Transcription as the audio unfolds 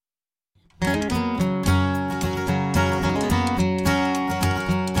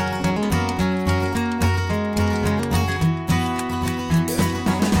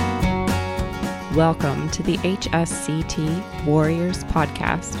Welcome to the HSCT Warriors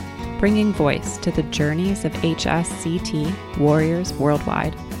podcast, bringing voice to the journeys of HSCT warriors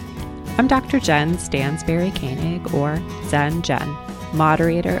worldwide. I'm Dr. Jen Stansberry Koenig, or Zen Jen,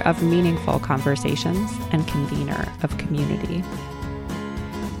 moderator of meaningful conversations and convener of community.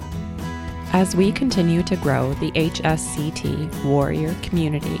 As we continue to grow the HSCT warrior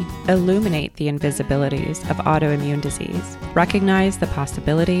community, illuminate the invisibilities of autoimmune disease, recognize the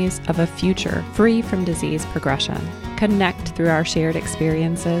possibilities of a future free from disease progression, connect through our shared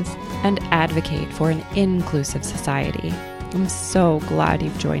experiences, and advocate for an inclusive society. I'm so glad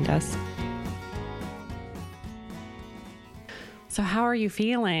you've joined us. So how are you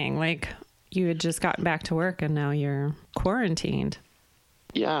feeling? Like you had just gotten back to work and now you're quarantined.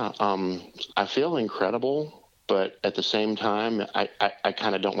 Yeah, I feel incredible, but at the same time, I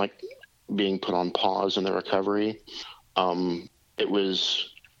kind of don't like being put on pause in the recovery. It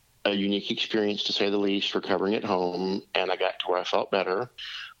was a unique experience, to say the least, recovering at home, and I got to where I felt better.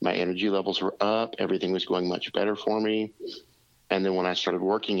 My energy levels were up. Everything was going much better for me. And then when I started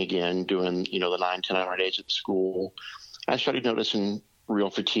working again, doing, the 9-10 hour days at the school, I started noticing real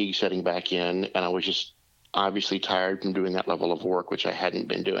fatigue setting back in, and I was just obviously tired from doing that level of work, which I hadn't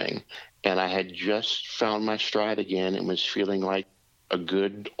been doing. And I had just found my stride again and was feeling like a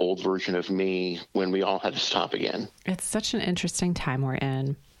good old version of me when we all had to stop again. It's such an interesting time we're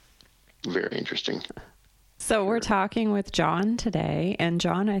in. Very interesting. So we're talking with John today. And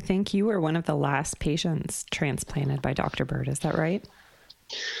John, I think you were one of the last patients transplanted by Dr. Bird. Is that right?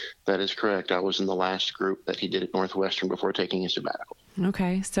 That is correct. I was in the last group that he did at Northwestern before taking his sabbatical.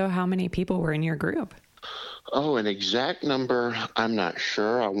 Okay. So how many people were in your group? Oh, an exact number, I'm not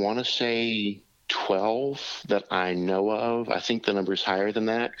sure. I want to say 12 that I know of. I think the number's higher than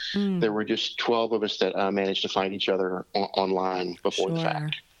that. There were just 12 of us that managed to find each other online before the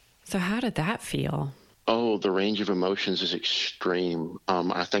fact. So how did that feel? Oh, the range of emotions is extreme.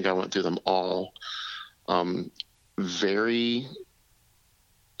 I think I went through them all. Very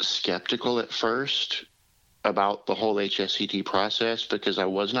skeptical at first about the whole HSCT process because I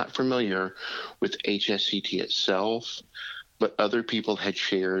was not familiar with HSCT itself, but other people had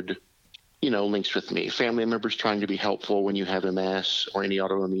shared, links with me. Family members trying to be helpful when you have MS or any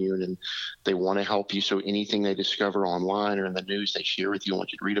autoimmune, and they want to help you. So anything they discover online or in the news, they share with you and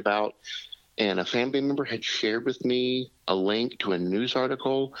want you to read about. And a family member had shared with me a link to a news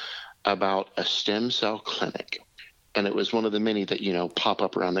article about a stem cell clinic. And it was one of the many that, pop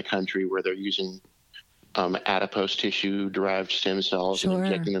up around the country where they're using adipose tissue derived stem cells and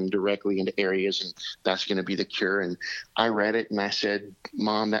injecting them directly into areas, and that's going to be the cure. And I read it and I said,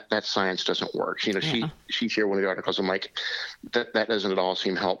 Mom, that science doesn't work. She shared one of the articles. I'm like, that doesn't at all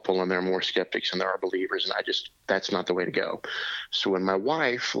seem helpful, and there are more skeptics than there are believers, and that's not the way to go. So when my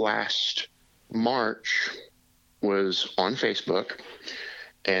wife last March was on Facebook,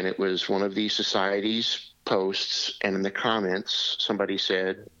 and it was one of these societies posts, and in the comments somebody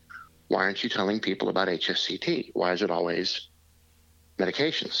said, why aren't you telling people about HSCT? Why is it always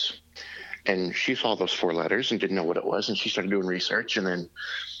medications? And she saw those 4 letters and didn't know what it was. And she started doing research. And then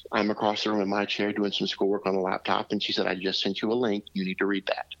I'm across the room in my chair doing some schoolwork on the laptop. And she said, I just sent you a link. You need to read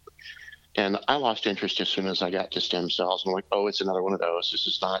that. And I lost interest as soon as I got to stem cells. I'm like, oh, it's another one of those. This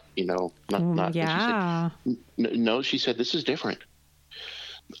is not, not. Yeah. She said, no, she said, this is different.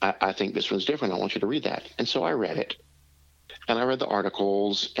 I think this one's different. I want you to read that. And so I read it. And I read the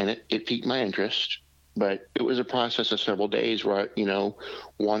articles, and it piqued my interest, but it was a process of several days where I,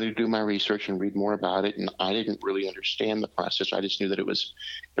 wanted to do my research and read more about it. And I didn't really understand the process. I just knew that it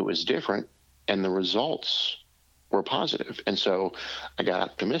was different, and the results were positive. And so I got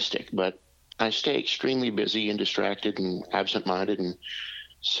optimistic, but I stay extremely busy and distracted and absent-minded. And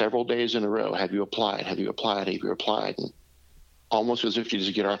several days in a row, have you applied? Have you applied? Have you applied? And almost as if you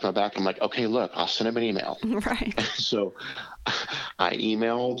just get off my back. I'm like, okay, look, I'll send him an email. Right. So I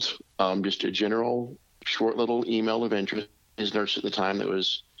emailed just a general short little email of interest. His nurse at the time that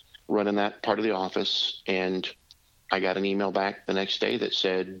was running that part of the office. And I got an email back the next day that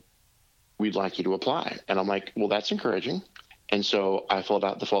said, we'd like you to apply. And I'm like, well, that's encouraging. And so I filled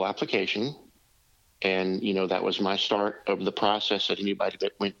out the full application. And, that was my start of the process that anybody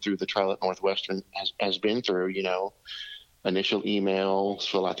that went through the trial at Northwestern has been through, initial email,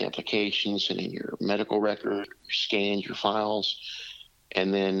 fill out the application, send in your medical record, your scans, your files.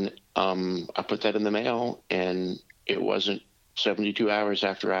 And then I put that in the mail, and it wasn't 72 hours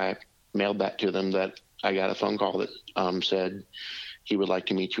after I mailed that to them that I got a phone call that said he would like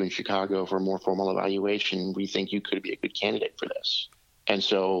to meet you in Chicago for a more formal evaluation. We think you could be a good candidate for this. And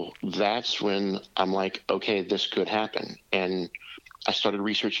so that's when I'm like, okay, this could happen. And I started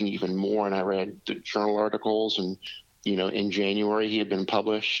researching even more, and I read the journal articles, and, in January he had been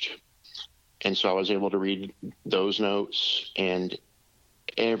published. And so I was able to read those notes, and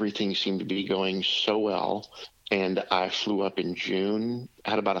everything seemed to be going so well. And I flew up in June,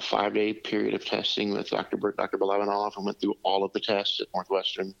 had about a 5-day period of testing with Dr. Balabanov, and went through all of the tests at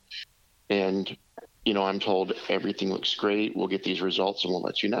Northwestern. And, I'm told everything looks great. We'll get these results and we'll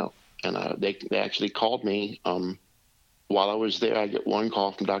let you know. And they actually called me. While I was there, I get one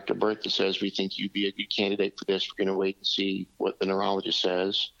call from Dr. Burt that says, we think you'd be a good candidate for this. We're going to wait and see what the neurologist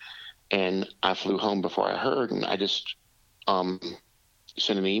says. And I flew home before I heard, and I just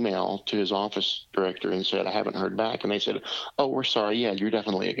sent an email to his office director and said, I haven't heard back. And they said, oh, we're sorry. Yeah, you're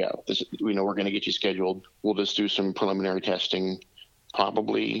definitely a go. We're going to get you scheduled. We'll just do some preliminary testing,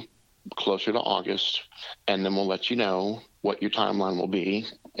 probably closer to August, and then we'll let you know what your timeline will be.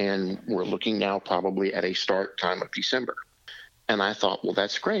 And we're looking now probably at a start time of December. And I thought, well,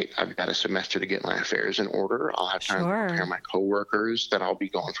 that's great. I've got a semester to get my affairs in order. I'll have time to prepare my coworkers that I'll be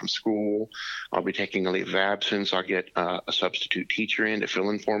gone from school. I'll be taking a leave of absence. I'll get a substitute teacher in to fill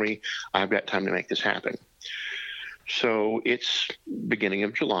in for me. I've got time to make this happen. So it's beginning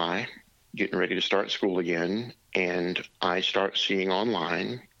of July, getting ready to start school again. And I start seeing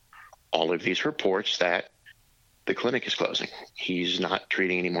online all of these reports that the clinic is closing. He's not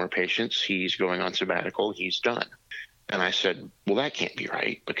treating any more patients. He's going on sabbatical. He's done. And I said, well, that can't be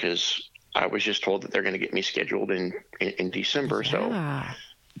right, because I was just told that they're going to get me scheduled in December. Yeah.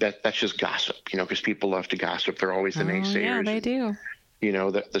 So that's just gossip, because people love to gossip. They're always the naysayers. Yeah, they do.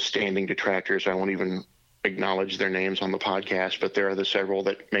 The standing detractors. I won't even acknowledge their names on the podcast, but there are the several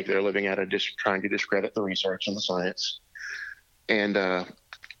that make their living out of trying to discredit the research and the science. And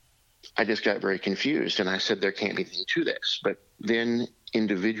I just got very confused, and I said, there can't be anything to this. But then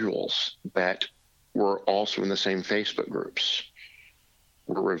individuals that were also in the same Facebook groups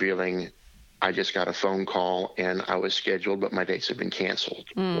were revealing, I just got a phone call and I was scheduled, but my dates have been canceled.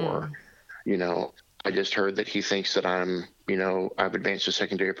 Or, I just heard that he thinks that I've advanced to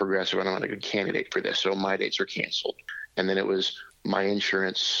secondary progressive and I'm not a good candidate for this, so my dates are canceled. And then it was, my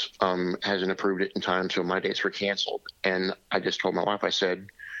insurance hasn't approved it in time, so my dates were canceled. And I just told my wife, I said,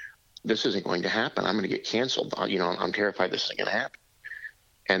 this isn't going to happen. I'm going to get canceled. I'm terrified this isn't going to happen.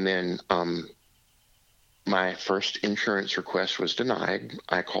 And then my first insurance request was denied.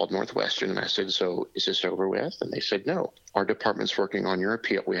 I called Northwestern and I said, so is this over with? And they said, no, our department's working on your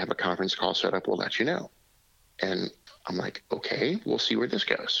appeal. We have a conference call set up. We'll let you know. And I'm like, okay, we'll see where this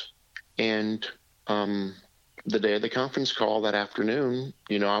goes. And the day of the conference call that afternoon,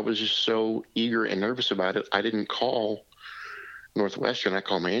 I was just so eager and nervous about it. I didn't call Northwestern. I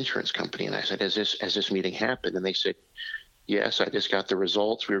called my insurance company and I said, has this meeting happened? And they said, yes, I just got the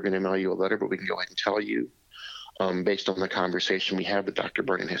results. We were going to mail you a letter, but we can go ahead and tell you, based on the conversation we had with Dr.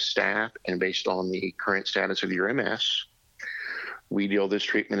 Burt and his staff, and based on the current status of your MS, we deal this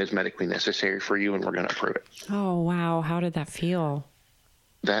treatment is medically necessary for you, and we're going to approve it. Oh, wow. How did that feel?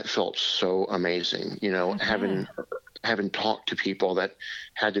 That felt so amazing. Having talked to people that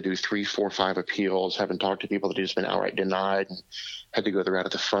had to do 3, 4, 5 appeals, having talked to people that had just been outright denied and had to go the route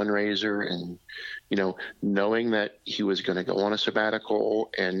of the fundraiser, and, knowing that he was going to go on a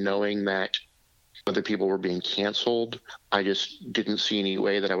sabbatical and knowing that other people were being canceled, I just didn't see any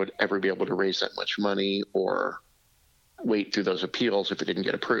way that I would ever be able to raise that much money or wait through those appeals if it didn't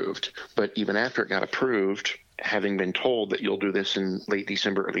get approved. But even after it got approved, having been told that you'll do this in late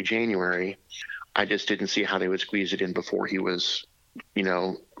December, early January, I just didn't see how they would squeeze it in before he was,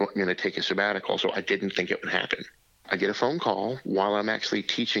 going to take a sabbatical. So I didn't think it would happen. I get a phone call while I'm actually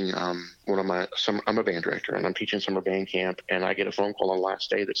teaching I'm a band director and I'm teaching summer band camp, and I get a phone call on the last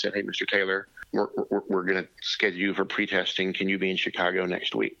day that said, hey, Mr. Taylor, we're going to schedule you for pre-testing. Can you be in Chicago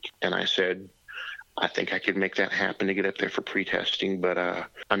next week? And I said, I think I could make that happen to get up there for pre-testing, but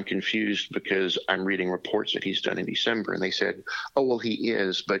I'm confused because I'm reading reports that he's done in December. And they said, oh, well, he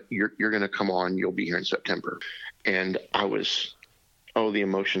is, but you're going to come on. You'll be here in September. And I was, the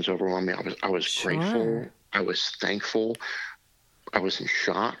emotions overwhelmed me. I was Sure. grateful. I was thankful. I was in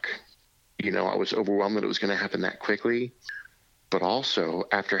shock. I was overwhelmed that it was going to happen that quickly. But also,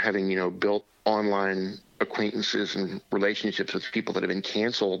 after having, built online acquaintances and relationships with people that have been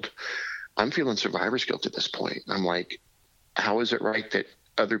canceled, I'm feeling survivor's guilt at this point. I'm like, how is it right that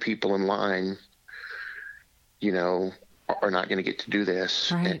other people in line, are not going to get to do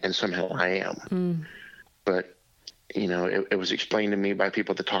this, right, and somehow I am. But, it was explained to me by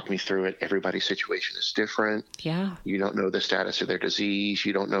people that talked me through it. Everybody's situation is different. Yeah. You don't know the status of their disease.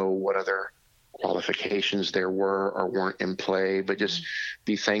 You don't know what other qualifications there were or weren't in play, but just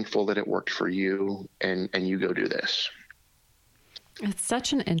be thankful that it worked for you and you go do this. It's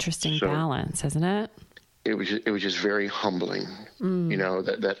such an interesting So balance, isn't it? it was just very humbling,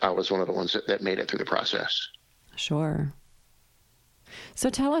 that I was one of the ones that made it through the process. Sure. So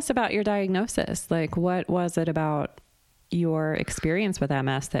tell us about your diagnosis. Like, what was it about your experience with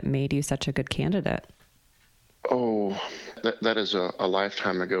MS that made you such a good candidate? Oh, that is a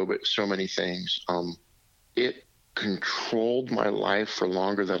lifetime ago, but so many things. It controlled my life for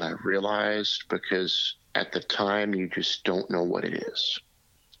longer than I realized, because at the time you just don't know what it is.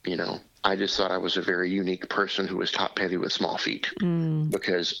 I just thought I was a very unique person who was top heavy with small feet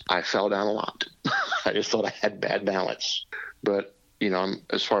because I fell down a lot. I just thought I had bad balance. But, I'm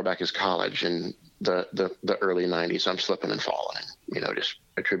as far back as college and the early 90s, I'm slipping and falling, just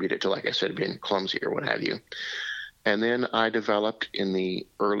attribute it to, like I said, being clumsy or what have you. And then I developed in the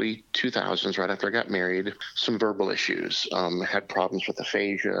early 2000s, right after I got married, some verbal issues. Had problems with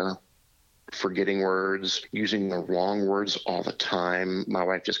aphasia, forgetting words, using the wrong words all the time. My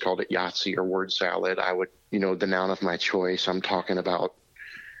wife just called it Yahtzee or word salad. I would, the noun of my choice, I'm talking about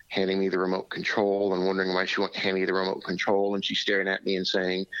handing me the remote control and wondering why she won't hand me the remote control. And she's staring at me and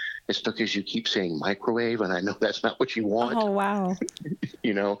saying, it's because you keep saying microwave and I know that's not what you want. Oh, wow.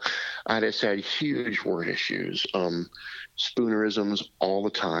 I just had huge word issues, spoonerisms all the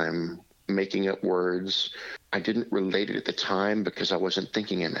time, making up words. I didn't relate it at the time because I wasn't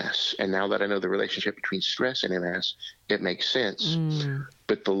thinking MS. And now that I know the relationship between stress and MS, it makes sense.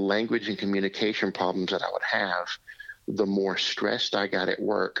 But the language and communication problems that I would have, the more stressed I got at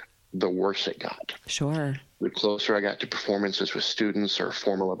work, the worse it got. Sure. The closer I got to performances with students or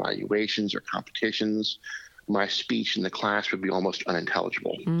formal evaluations or competitions, my speech in the class would be almost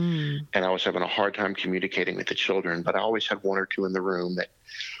unintelligible. And I was having a hard time communicating with the children, but I always had one or two in the room that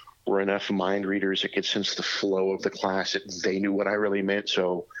were enough mind readers that could sense the flow of the class that they knew what I really meant,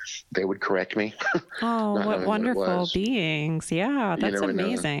 so they would correct me. Oh, what wonderful beings. Yeah, that's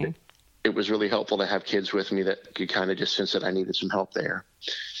amazing. It was really helpful to have kids with me that could kind of just sense that I needed some help there.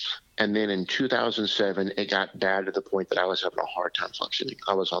 And then in 2007, it got bad to the point that I was having a hard time functioning.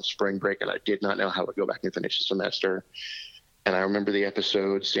 I was on spring break and I did not know how to go back and finish the semester. And I remember the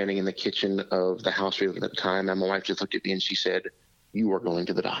episode standing in the kitchen of the house we lived in at the time, and my wife just looked at me and she said, "You are going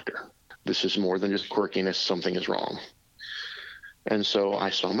to the doctor. This is more than just quirkiness. Something is wrong." And so I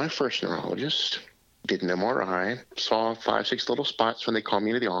saw my first neurologist, did an MRI, saw 5-6 little spots when they called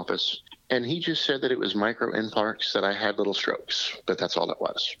me into the office. And he just said that it was microinfarcts, that I had little strokes, but that's all it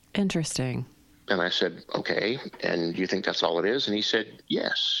was. Interesting. And I said, okay, and you think that's all it is? And he said,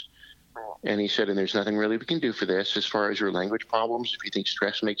 yes. And he said, and there's nothing really we can do for this as far as your language problems. If you think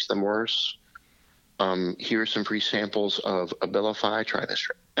stress makes them worse, here are some free samples of Abilify. Try this.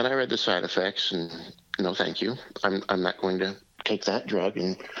 And I read the side effects, and no, thank you. I'm not going to take that drug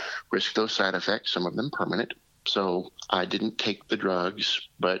and risk those side effects, some of them permanent. So I didn't take the drugs,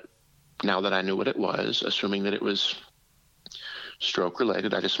 but now that I knew what it was, assuming that it was stroke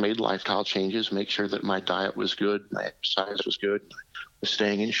related, I just made lifestyle changes, make sure that my diet was good, my exercise was good, I was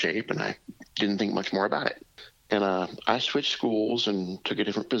staying in shape, and I didn't think much more about it. And I switched schools and took a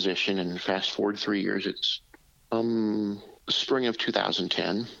different position, and fast forward 3 years, it's spring of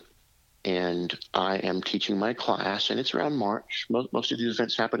 2010, and I am teaching my class, and it's around March. Most of these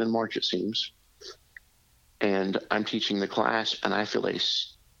events happen in March, it seems. And I'm teaching the class, and I feel a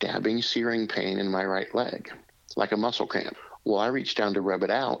stabbing, searing pain in my right leg, like a muscle cramp. Well, I reach down to rub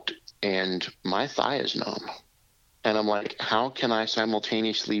it out, and my thigh is numb. And I'm like, how can I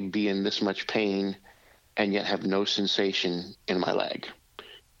simultaneously be in this much pain and yet have no sensation in my leg?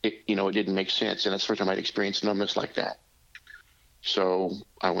 It didn't make sense, and that's the first time I'd experienced numbness like that. So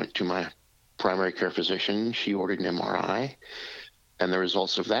I went to my primary care physician. She ordered an MRI, and the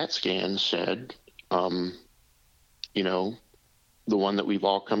results of that scan said, the one that we've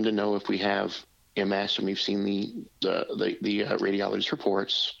all come to know if we have MS, and we've seen the radiologist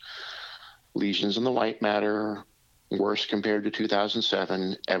reports, lesions in the white matter, worse compared to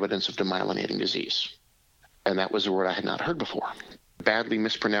 2007, evidence of demyelinating disease. And that was a word I had not heard before. Badly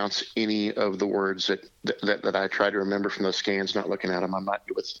mispronounce any of the words that I try to remember from those scans, not looking at them. I'm not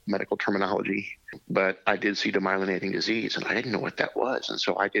good with medical terminology, but I did see demyelinating disease, and I didn't know what that was. And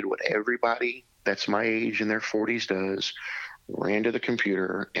so I did what everybody that's my age in their 40s does, ran to the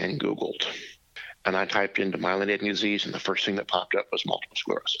computer and Googled. And I typed in demyelinating disease, and the first thing that popped up was multiple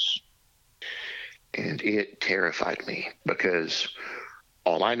sclerosis. And it terrified me because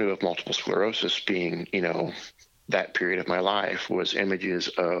all I knew of multiple sclerosis being, that period of my life was images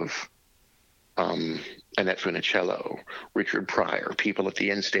of Annette Funicello, Richard Pryor, people at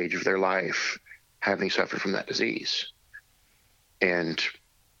the end stage of their life having suffered from that disease. And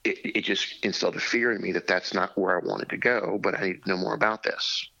it just instilled a fear in me that that's not where I wanted to go, but I need to know more about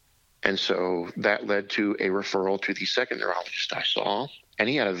this. And so that led to a referral to the second neurologist I saw, and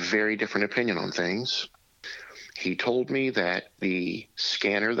he had a very different opinion on things. He told me that the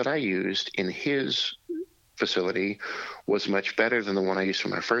scanner that I used in his facility was much better than the one I used for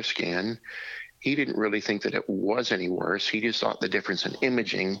my first scan. He didn't really think that it was any worse. He just thought the difference in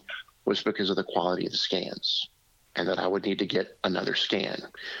imaging was because of the quality of the scans, and that I would need to get another scan.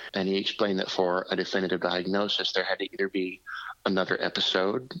 And he explained that for a definitive diagnosis, there had to either be another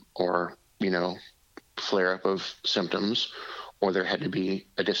episode or, flare-up of symptoms, or there had to be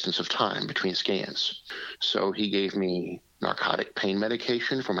a distance of time between scans. So he gave me narcotic pain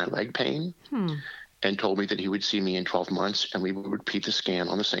medication for my leg pain and told me that he would see me in 12 months and we would repeat the scan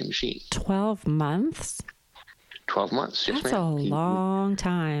on the same machine. 12 months? 12 months, yes, That's ma'am. a long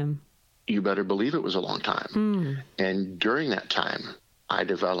time. You better believe it was a long time. And during that time, I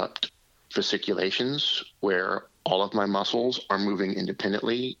developed fasciculations where all of my muscles are moving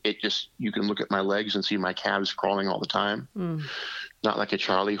independently. You can look at my legs and see my calves crawling all the time. Not like a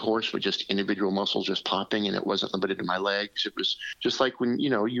Charlie horse, but just individual muscles just popping, and it wasn't limited to my legs. It was just like when,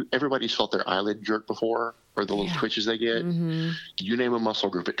 everybody's felt their eyelid jerk before, or the little twitches they get. You name a muscle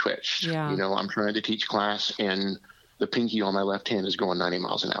group, it twitched. I'm trying to teach class, and the pinky on my left hand is going 90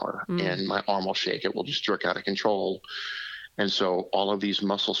 miles an hour, and my arm will shake. It will just jerk out of control. And so all of these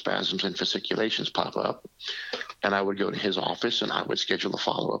muscle spasms and fasciculations pop up, and I would go to his office and I would schedule a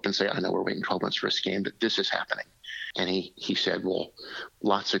follow-up and say, I know we're waiting 12 months for a scan, but this is happening. And he said, well,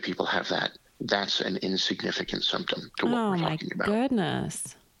 lots of people have that. That's an insignificant symptom to what we're talking about. Oh, my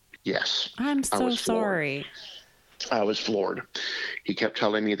goodness. Yes. I'm so sorry. I was floored. He kept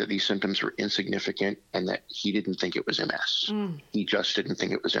telling me that these symptoms were insignificant and that he didn't think it was MS. He just didn't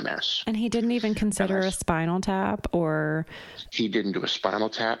think it was MS. And he didn't even consider a spinal tap, or? He didn't do a spinal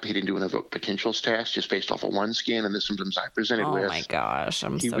tap. He didn't do an evoked potentials test just based off of one scan and the symptoms I presented with. Oh, my gosh.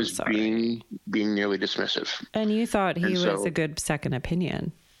 I'm so sorry. He was being nearly dismissive. And you thought he was a good second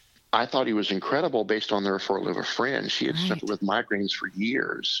opinion. I thought he was incredible based on the referral of a friend. She had suffered with migraines for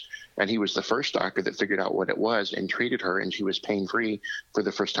years, and he was the first doctor that figured out what it was and treated her, and she was pain-free for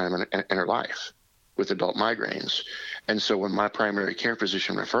the first time in her life with adult migraines. And so when my primary care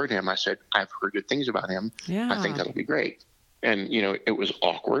physician referred him, I said, I've heard good things about him. I think that'll be great. And, it was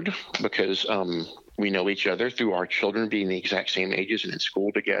awkward because we know each other through our children being the exact same ages and in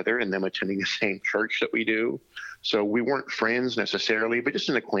school together and them attending the same church that we do. So we weren't friends necessarily, but just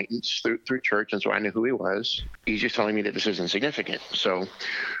an acquaintance through church. And so I knew who he was. He's just telling me that this is insignificant. So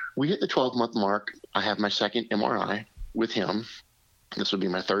we hit the 12-month mark. I have my second MRI with him. This will be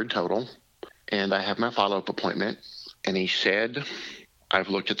my third total. And I have my follow-up appointment. And he said, I've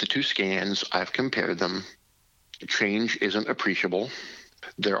looked at the two scans. I've compared them. Change isn't appreciable.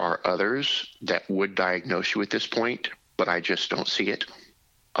 There are others that would diagnose you at this point, but I just don't see it.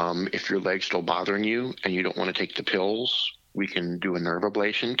 If your leg's still bothering you and you don't want to take the pills, we can do a nerve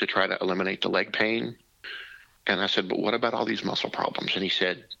ablation to try to eliminate the leg pain. And I said, but what about all these muscle problems? And he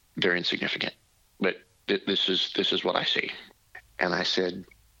said, they're insignificant, but this is what I see. And I said,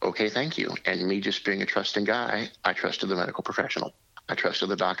 okay, thank you. And me just being a trusting guy, I trusted the medical professional. I trusted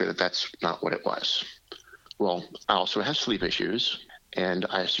the doctor that that's not what it was. Well, I also have sleep issues, and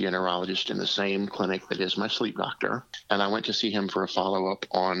I see a neurologist in the same clinic that is my sleep doctor. And I went to see him for a follow-up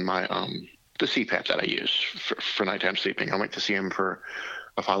on my the CPAP that I use for nighttime sleeping. I went to see him for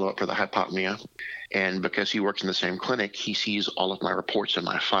a follow-up for the hypopnea. And because he works in the same clinic, he sees all of my reports in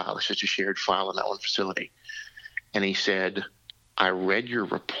my file. It's just a shared file in that one facility. And he said, I read your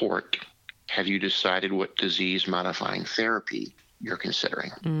report. Have you decided what disease-modifying therapy you're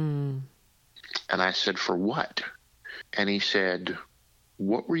considering? And I said, for what? And he said,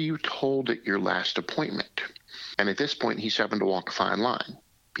 what were you told at your last appointment? And at this point, he's having to walk a fine line,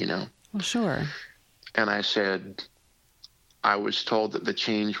 Well, sure. And I said, I was told that the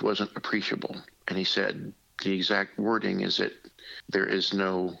change wasn't appreciable. And he said, the exact wording is that there is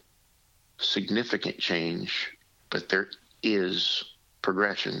no significant change, but there is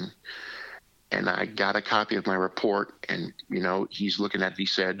progression. And I got a copy of my report, and, he's looking at it. He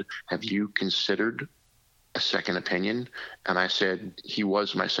said, have you considered a second opinion? And I said, he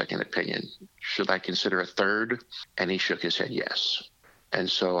was my second opinion. Should I consider a third? And he shook his head yes. And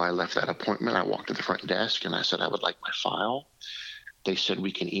so I left that appointment. I walked to the front desk, and I said, I would like my file. They said,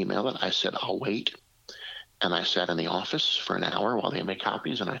 we can email it. I said, I'll wait. And I sat in the office for an hour while they made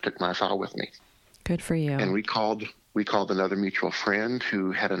copies, and I took my file with me. Good for you. And we called another mutual friend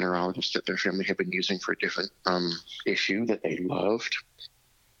who had a neurologist that their family had been using for a different issue that they loved.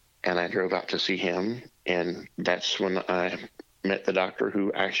 And I drove out to see him. And that's when I met the doctor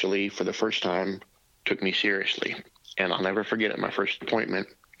who actually, for the first time, took me seriously. And I'll never forget it, my first appointment,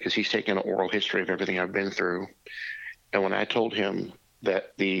 because he's taken an oral history of everything I've been through. And when I told him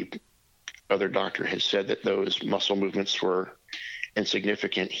that the other doctor had said that those muscle movements were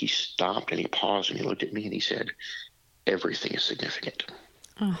insignificant, he stopped and he paused and he looked at me and he said, everything is significant.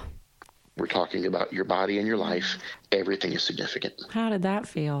 Oh. We're talking about your body and your life. Everything is significant. How did that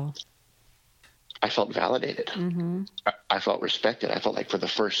feel? I felt validated. Mm-hmm. I felt respected. I felt like for the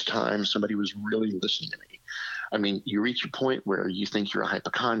first time somebody was really listening to me. I mean, you reach a point where you think you're a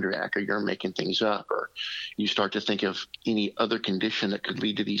hypochondriac or you're making things up, or you start to think of any other condition that could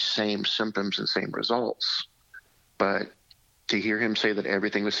lead to these same symptoms and same results. But to hear him say that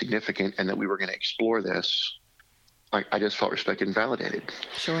everything was significant and that we were going to explore this, I just felt respected and validated.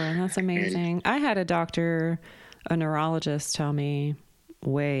 Sure, that's amazing. I had a doctor, a neurologist, tell me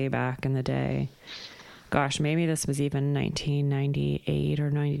way back in the day, gosh, maybe this was even 1998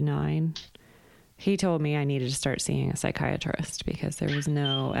 or 99. He told me I needed to start seeing a psychiatrist because there was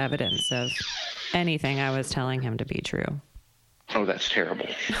no evidence of anything I was telling him to be true. Oh, that's terrible.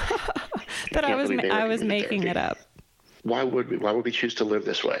 But I was making it up. Why would we? Why would we choose to live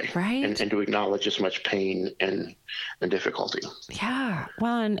this way? Right. And to acknowledge this much pain and difficulty? Yeah.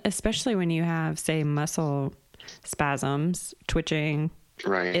 Well, and especially when you have, say, muscle spasms, twitching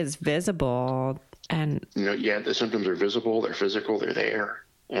is visible. And the symptoms are visible, they're physical, they're there.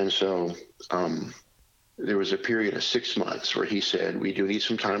 And so there was a period of 6 months where he said, we do need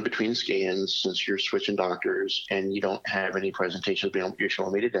some time between scans since you're switching doctors and you don't have any presentations beyond what you're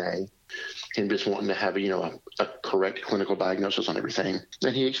showing me today. And just wanting to have a correct clinical diagnosis on everything.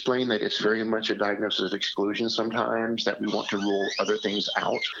 And he explained that it's very much a diagnosis of exclusion sometimes, that we want to rule other things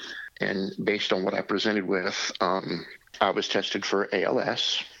out. And based on what I presented with, I was tested for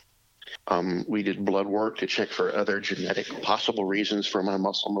ALS. We did blood work to check for other genetic possible reasons for my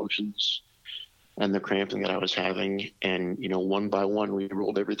muscle motions and the cramping that I was having. And, one by one, we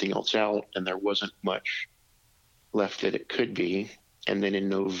ruled everything else out, and there wasn't much left that it could be. And then in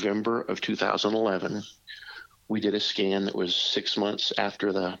November of 2011, we did a scan that was 6 months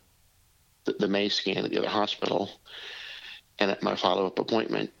after the May scan at the other hospital. And at my follow-up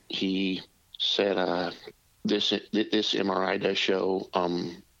appointment, he said, this MRI does show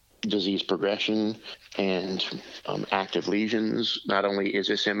disease progression and active lesions. Not only is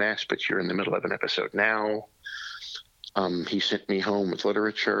this MS, but you're in the middle of an episode now. He sent me home with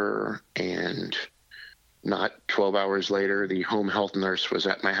literature, and not 12 hours later, the home health nurse was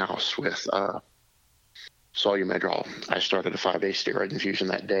at my house with Solumedrol. I started a 5-day steroid infusion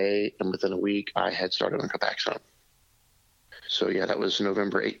that day, and within a week, I had started on Copaxone. So, that was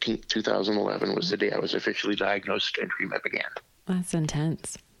November 18th, 2011 was the day I was officially diagnosed and treatment began. That's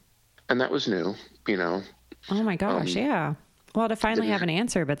intense. And that was new, Oh, my gosh, yeah. Well, to finally have an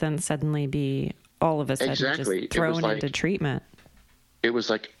answer, but then suddenly be all of a sudden just thrown into treatment. It was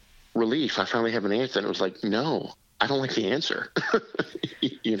like relief. I finally have an answer. And it was like, no, I don't like the answer.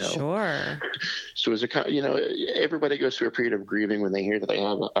 Sure. So as everybody goes through a period of grieving when they hear that they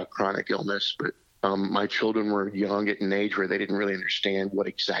have a chronic illness, but my children were young at an age where they didn't really understand what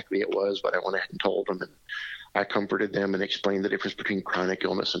exactly it was, but I went ahead and told them, and I comforted them and explained the difference between chronic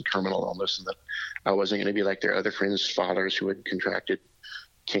illness and terminal illness, and that I wasn't going to be like their other friends' fathers who had contracted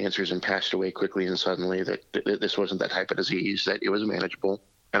cancers and passed away quickly and suddenly, that this wasn't that type of disease, that it was manageable.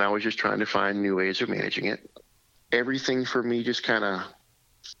 And I was just trying to find new ways of managing it. Everything for me just kind of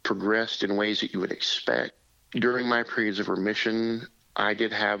progressed in ways that you would expect. During my periods of remission, I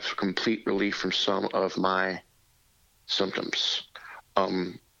did have complete relief from some of my symptoms.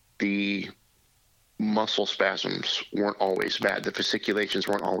 The muscle spasms weren't always bad. The fasciculations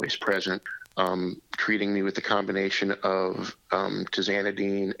weren't always present. Treating me with the combination of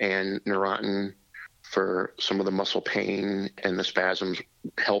tizanidine and Neurontin for some of the muscle pain and the spasms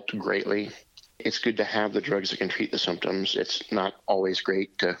helped greatly. It's good to have the drugs that can treat the symptoms. It's not always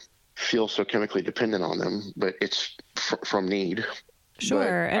great to feel so chemically dependent on them, but it's from need.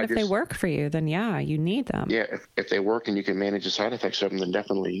 Sure. And if they work for you, then you need them. Yeah. If they work and you can manage the side effects of them, then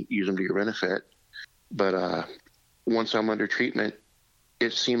definitely use them to your benefit. But once I'm under treatment,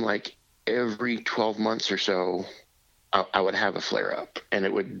 it seemed like every 12 months or so, I would have a flare-up, and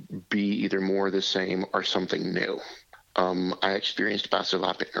it would be either more the same or something new. I experienced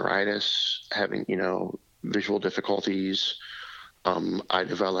basilopic neuritis, having, visual difficulties. I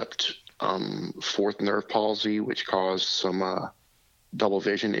developed fourth nerve palsy, which caused some double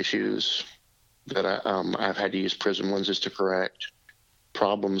vision issues that I've had to use prism lenses to correct.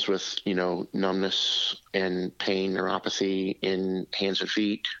 Problems with, numbness and pain, neuropathy in hands and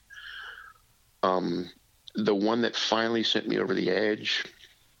feet. The one that finally sent me over the edge,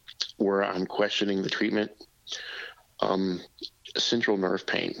 where I'm questioning the treatment, central nerve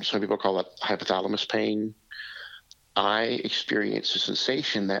pain. Some people call it hypothalamus pain. I experience a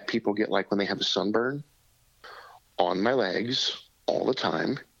sensation that people get like when they have a sunburn on my legs all the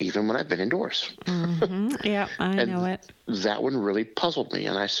time, even when I've been indoors. Yeah, I know it. That one really puzzled me.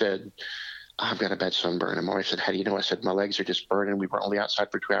 And I said, I've got a bad sunburn. And my wife said, how do you know? I said, my legs are just burning. We were only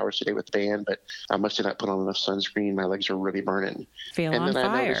outside for 2 hours today with the band, but I must have not put on enough sunscreen. My legs are really burning. Feel on fire.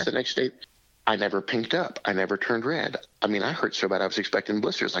 I noticed the next day, I never pinked up. I never turned red. I mean, I hurt so bad I was expecting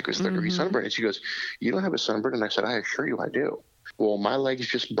blisters, like it was 30-degree sunburn. And she goes, you don't have a sunburn? And I said, I assure you I do. Well, my legs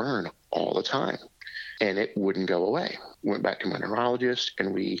just burn all the time. And it wouldn't go away. Went back to my neurologist,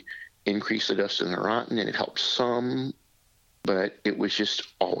 and we increased the dose of Neurontin, and it helped some, but it was just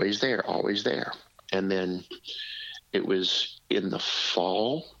always there. And then it was in the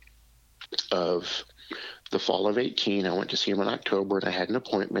fall of 18. I went to see him in October, and I had an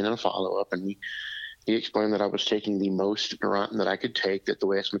appointment and a follow-up, and he explained that I was taking the most Neurontin that I could take, that the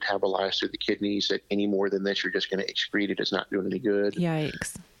way it's metabolized through the kidneys, that any more than this, you're just going to excrete it. It's not doing any good.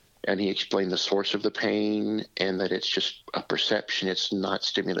 Yikes. And he explained the source of the pain and that it's just a perception. It's not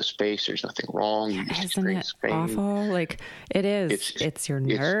stimulus-based. There's nothing wrong. You just Isn't it pain. Awful? Like, it is. It's your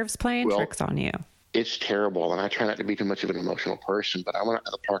nerves playing tricks on you. It's terrible. And I try not to be too much of an emotional person, but I went out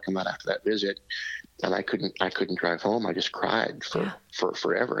to the parking lot after that visit, and I couldn't drive home. I just cried for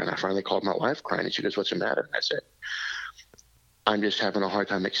forever. And I finally called my wife crying, and she goes, what's the matter? And I said, I'm just having a hard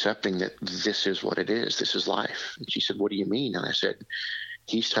time accepting that this is what it is. This is life. And she said, what do you mean? And I said,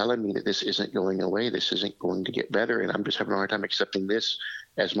 he's telling me that this isn't going away. This isn't going to get better. And I'm just having a hard time accepting this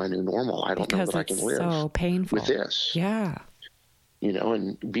as my new normal. I don't know that I can live so painful with this. Yeah. You know,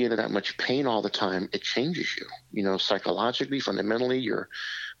 and being in that much pain all the time, it changes you, you know, psychologically, fundamentally, your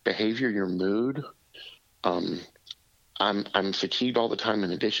behavior, your mood. I'm fatigued all the time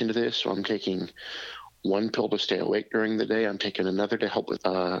in addition to this. So I'm taking one pill to stay awake during the day. I'm taking another to help with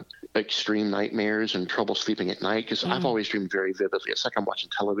extreme nightmares and trouble sleeping at night, because I've always dreamed very vividly. It's like I'm watching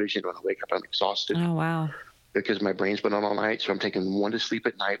television. When I wake up, I'm exhausted. Oh, wow. Because my brain's been on all night. So I'm taking one to sleep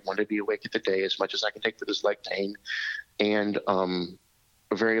at night, one to be awake at the day, as much as I can take for this leg pain, and a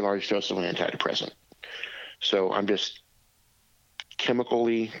very large dose of an antidepressant. So I'm just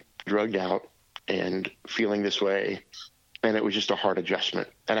chemically drugged out and feeling this way. And it was just a hard adjustment.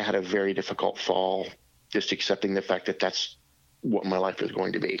 And I had a very difficult fall, just accepting the fact that that's what my life is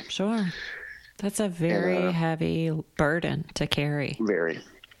going to be. Sure. That's a very heavy burden to carry. Very.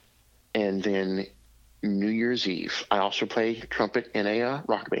 And then New Year's Eve, I also play trumpet in a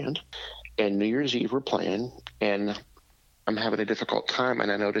rock band. And New Year's Eve we're playing, and I'm having a difficult time.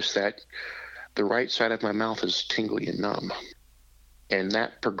 And I noticed that the right side of my mouth is tingly and numb. And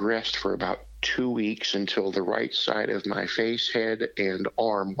that progressed for about 2 weeks until the right side of my face, head, and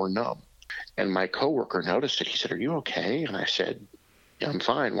arm were numb. And my coworker noticed it. He said, "Are you okay?" And I said, "Yeah, I'm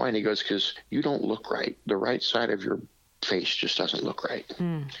fine." Why? And he goes, "Because you don't look right. The right side of your face just doesn't look right."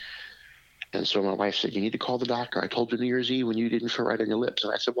 And so my wife said, "You need to call the doctor. I told you New Year's Eve when you didn't feel right on your lips."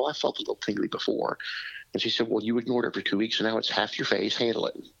 And I said, "Well, I felt a little tingly before." And she said, "Well, you ignored it for 2 weeks, and now it's half your face. Handle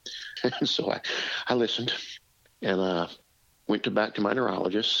it." And so I listened and went back to my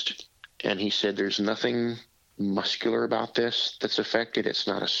neurologist. And he said, "There's nothing muscular about this that's affected. It's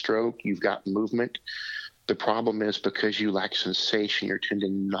not a stroke. You've got movement. The problem is because you lack sensation, you're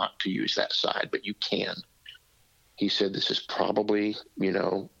tending not to use that side, but you can." He said, "This is probably, you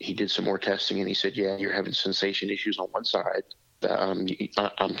know," he did some more testing, and he said, "Yeah, you're having sensation issues on one side. I'm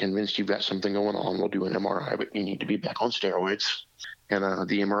convinced you've got something going on. We'll do an MRI, but you need to be back on steroids." And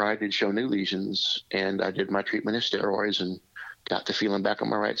the MRI did show new lesions, and I did my treatment of steroids and got the feeling back on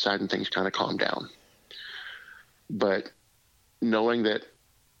my right side, and things kind of calmed down. But knowing that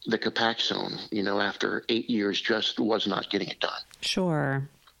the Copaxone, you know, after 8 years just was not getting it done. Sure.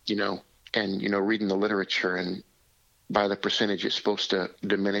 You know, and, you know, reading the literature, and by the percentage it's supposed to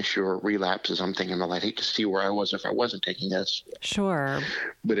diminish your relapses, I'm thinking, well, I'd hate to see where I was if I wasn't taking this. Sure.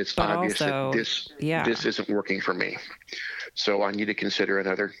 But it's obvious also, that this isn't working for me. So I need to consider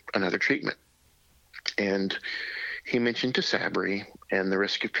another treatment. And he mentioned Tysabri and the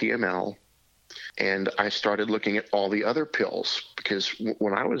risk of PML. And I started looking at all the other pills, because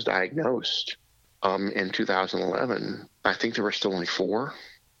when I was diagnosed in 2011, I think there were still only 4.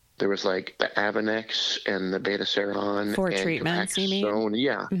 There was like the Avonex and the Betaseron. 4 treatments, you mean?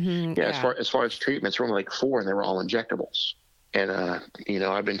 Yeah. Yeah. As far as treatments, there were only like 4, and they were all injectables. And, you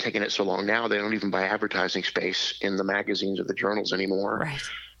know, I've been taking it so long now, they don't even buy advertising space in the magazines or the journals anymore.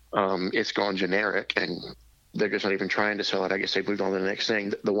 Right. It's gone generic, and they're just not even trying to sell it. I guess they moved on to the next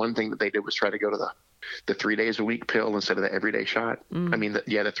thing. The one thing that they did was try to go to the 3 days a week pill instead of the everyday shot. I mean,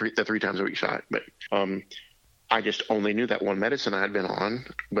 the three times a week shot. But I just only knew that one medicine I had been on.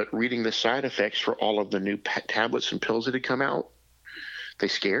 But reading the side effects for all of the new tablets and pills that had come out, they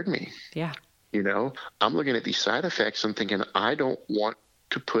scared me. Yeah. You know, I'm looking at these side effects and thinking, I don't want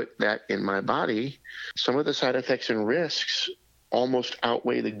to put that in my body. Some of the side effects and risks almost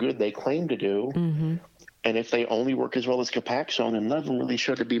outweigh the good they claim to do. Mm-hmm. And if they only work as well as Copaxone, and none of them really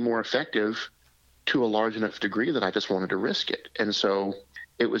showed to be more effective to a large enough degree that I just wanted to risk it. And so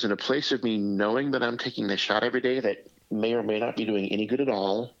it was in a place of me knowing that I'm taking this shot every day that may or may not be doing any good at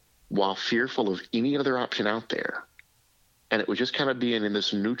all, while fearful of any other option out there. And it was just kind of being in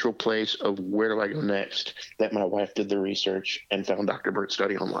this neutral place of where do I go next, that my wife did the research and found Dr. Bert's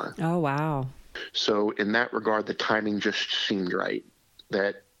study online. Oh, wow. So in that regard, the timing just seemed right,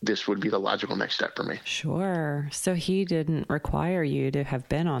 that this would be the logical next step for me. Sure. So he didn't require you to have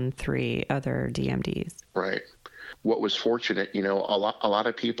been on 3 other DMDs. Right. What was fortunate, you know, a lot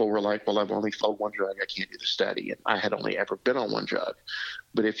of people were like, well, I've only failed one drug, I can't do the study. And I had only ever been on one drug.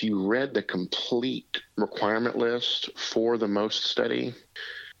 But if you read the complete requirement list for the MOST study,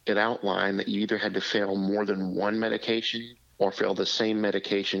 it outlined that you either had to fail more than one medication or fail the same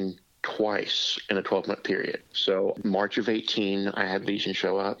medication twice in a 12-month period. So March of 18, I had lesions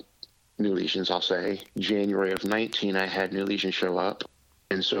show up, new lesions, I'll say. January of 19, I had new lesions show up.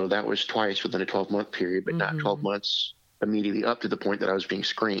 And so that was twice within a 12-month period, but not 12 months immediately up to the point that I was being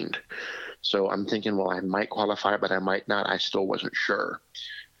screened. So I'm thinking, well, I might qualify, but I might not. I still wasn't sure.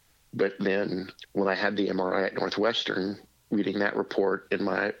 But then when I had the MRI at Northwestern, reading that report in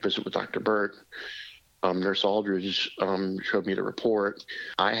my visit with Dr. Bert, Nurse Aldridge showed me the report.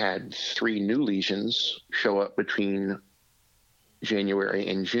 I had 3 new lesions show up between January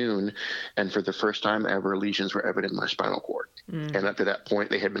and June, and for the first time ever, lesions were evident in my spinal cord. And up to that point,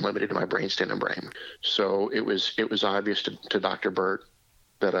 they had been limited to my brainstem and brain. So it was obvious to Dr. Bert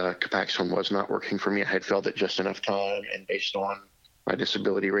that Copaxone was not working for me. I had failed it just enough time, and based on my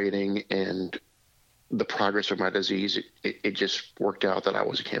disability rating and the progress of my disease, it just worked out that I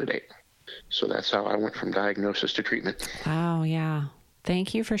was a candidate. So that's how I went from diagnosis to treatment. Wow, yeah.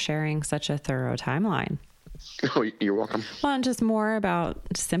 Thank you for sharing such a thorough timeline. Oh, you're welcome. Well, and just more about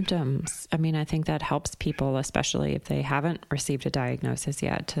symptoms. I mean, I think that helps people, especially if they haven't received a diagnosis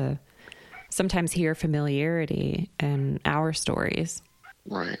yet, to sometimes hear familiarity in our stories.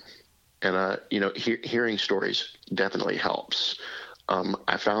 Right. And, hearing stories definitely helps.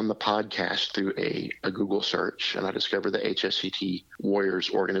 I found the podcast through a Google search, and I discovered the HSCT Warriors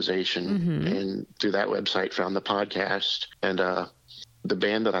organization, and through that website found the podcast. And the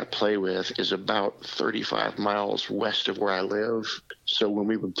band that I play with is about 35 miles west of where I live. So when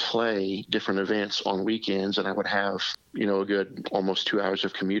we would play different events on weekends, and I would have, a good almost 2 hours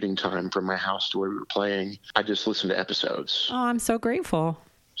of commuting time from my house to where we were playing, I just listened to episodes. Oh, I'm so grateful.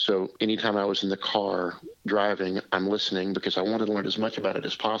 So anytime I was in the car driving, I'm listening because I wanted to learn as much about it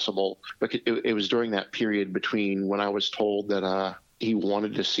as possible. But it was during that period between when I was told that he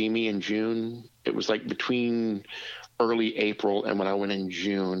wanted to see me in June. It was like between early April and when I went in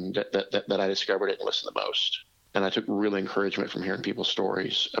June that I discovered it and listened the most. And I took real encouragement from hearing people's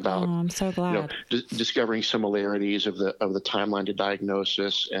stories about, I'm so glad. Discovering similarities of the timeline to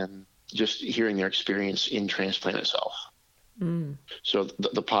diagnosis and just hearing their experience in transplant itself. So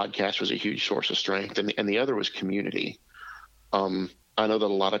the podcast was a huge source of strength, and the other was community. I know that a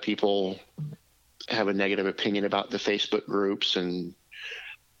lot of people have a negative opinion about the Facebook groups and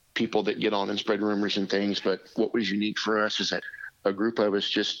people that get on and spread rumors and things, but what was unique for us is that a group of us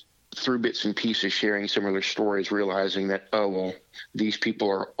just through bits and pieces sharing similar stories, realizing that, these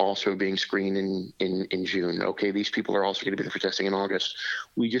people are also being screened in June. Okay, these people are also going to be there for testing in August.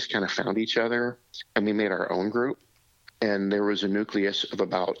 We just kind of found each other, and we made our own group. And there was a nucleus of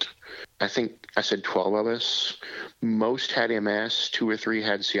about, I think I said 12 of us. Most had MS, 2 or 3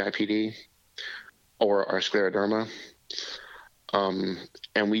 had CIPD or scleroderma.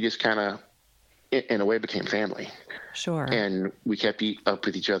 And we just kind of, in a way, became family. Sure. And we kept up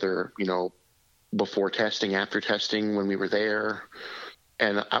with each other, before testing, after testing, when we were there.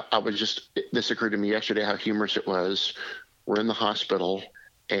 And I was this occurred to me yesterday how humorous it was. We're in the hospital,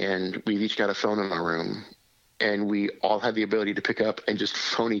 and we've each got a phone in our room. And we all have the ability to pick up and just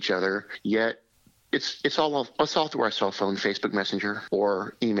phone each other. Yet it's all through our cell phone, Facebook Messenger,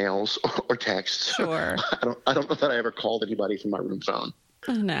 or emails, or texts. Sure. I don't know that I ever called anybody from my room phone.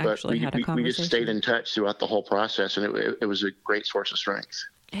 And actually had a conversation. We just stayed in touch throughout the whole process, and it was a great source of strength.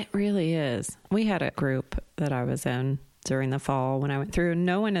 It really is. We had a group that I was in during the fall when I went through.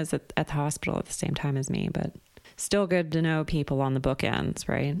 No one is at the hospital at the same time as me, but still good to know people on the bookends,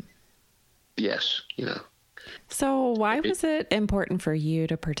 right? yes, So why was it important for you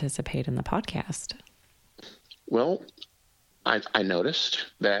to participate in the podcast? Well, I noticed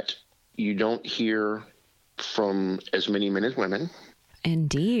that you don't hear from as many men as women.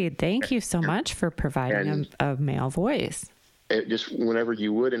 Indeed. Thank you so much for providing a male voice. It just, whenever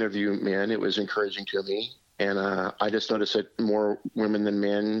you would interview men, it was encouraging to me. And I just noticed that more women than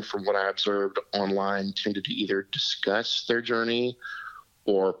men, from what I observed online, tended to either discuss their journey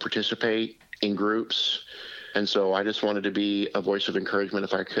or participate in groups. And so I just wanted to be a voice of encouragement,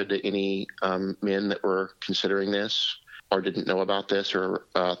 if I could, to any men that were considering this or didn't know about this or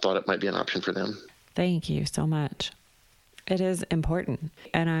thought it might be an option for them. Thank you so much. It is important.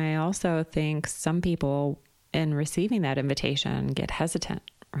 And I also think some people in receiving that invitation get hesitant,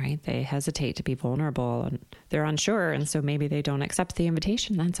 right? They hesitate to be vulnerable and they're unsure. And so maybe they don't accept the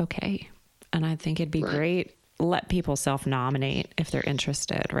invitation. That's okay. And I think it'd be great. Let people self-nominate if they're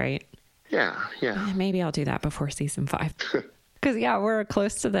interested, right? Yeah. Maybe I'll do that before season 5. Because, we're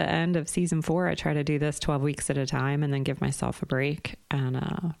close to the end of season 4. I try to do this 12 weeks at a time and then give myself a break.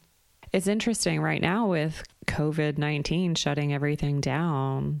 And it's interesting right now with COVID-19 shutting everything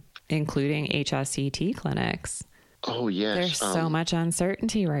down, including HSCT clinics. Oh, yes. There's so much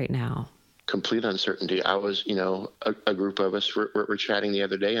uncertainty right now. Complete uncertainty. I was, a group of us were chatting the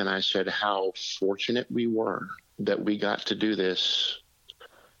other day, and I said how fortunate we were that we got to do this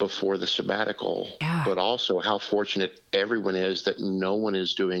before the sabbatical, but also how fortunate everyone is that no one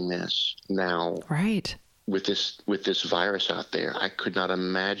is doing this now. Right. With this virus out there. I could not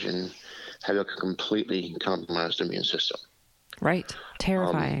imagine having a completely compromised immune system. Right.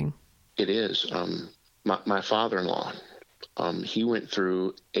 Terrifying. It is. My father-in-law, he went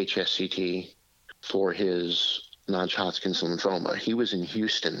through HSCT for his non-Hodgkin's lymphoma. He was in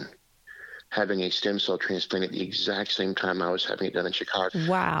Houston having a stem cell transplant at the exact same time I was having it done in Chicago.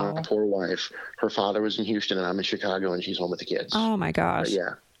 Wow. My poor wife, her father was in Houston and I'm in Chicago and she's home with the kids. Oh my gosh.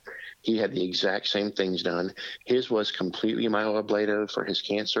 Yeah. He had the exact same things done. His was completely myeloablative for his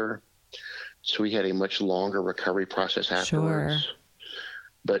cancer. So he had a much longer recovery process afterwards. Sure.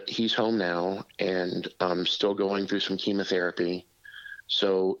 But he's home now and still going through some chemotherapy.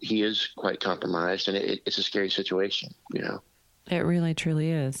 So he is quite compromised and it's a scary situation, It really,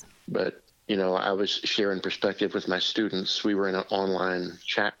 truly is. But, I was sharing perspective with my students. We were in an online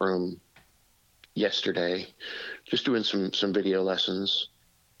chat room yesterday, just doing some video lessons.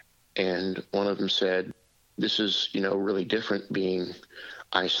 And one of them said, this is, really different being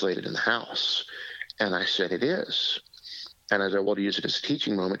isolated in the house. And I said, it is. And I said, well, to use it as a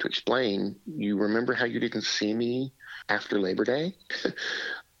teaching moment to explain, you remember how you didn't see me after Labor Day?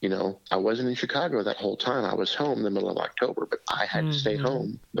 I wasn't in Chicago that whole time. I was home in the middle of October, but I had to stay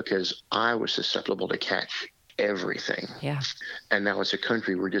home because I was susceptible to catch everything. Yeah. And now as a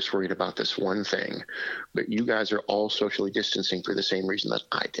country, we're just worried about this one thing. But you guys are all socially distancing for the same reason that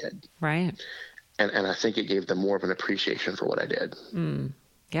I did. Right. And I think it gave them more of an appreciation for what I did.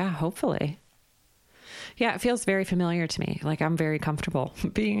 Yeah, hopefully. Yeah, it feels very familiar to me. Like I'm very comfortable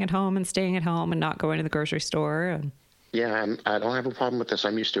being at home and staying at home and not going to the grocery store. And yeah, I don't have a problem with this.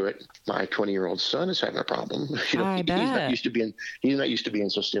 I'm used to it. My 20-year-old son is having a problem. I bet. He's not used to being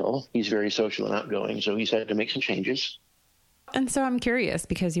so still. He's very social and outgoing, so he's had to make some changes. And so I'm curious,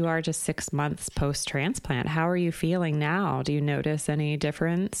 because you are just 6 months post-transplant, how are you feeling now? Do you notice any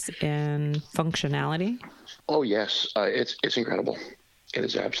difference in functionality? Oh, yes. It's incredible. It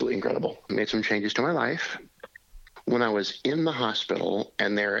is absolutely incredible. I made some changes to my life. When I was in the hospital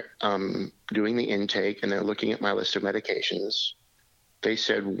and they're doing the intake and they're looking at my list of medications, they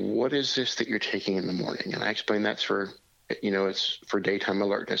said, what is this that you're taking in the morning? And I explained that's for, it's for daytime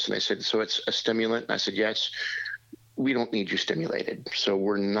alertness. And they said, so it's a stimulant? And I said, yes. We don't need you stimulated, so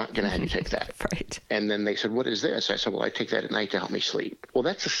we're not going to have you take that. Right. And then they said, what is this? I said, well, I take that at night to help me sleep. Well,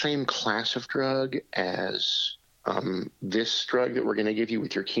 that's the same class of drug as this drug that we're going to give you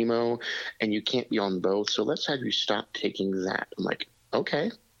with your chemo, and you can't be on both, so let's have you stop taking that. I'm like,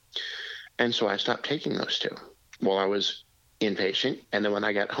 okay. And so I stopped taking those two while I was inpatient, and then when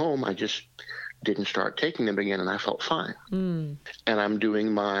I got home, I just didn't start taking them again, and I felt fine. And I'm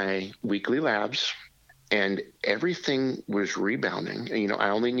doing my weekly labs, and everything was rebounding. I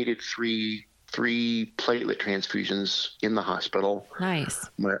only needed three platelet transfusions in the hospital. Nice.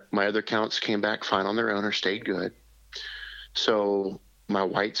 My other counts came back fine on their own or stayed good. So my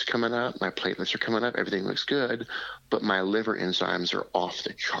white's coming up, my platelets are coming up, everything looks good, but my liver enzymes are off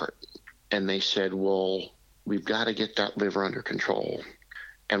the chart. And they said, well, we've got to get that liver under control.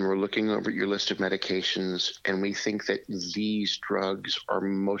 And we're looking over your list of medications, and we think that these drugs are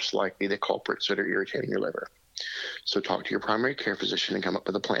most likely the culprits that are irritating your liver. So talk to your primary care physician and come up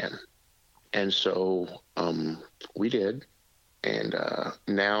with a plan. And so we did. And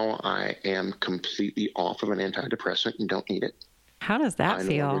now I am completely off of an antidepressant and don't need it. How does that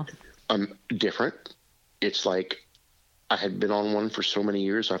feel? Different. It's like I had been on one for so many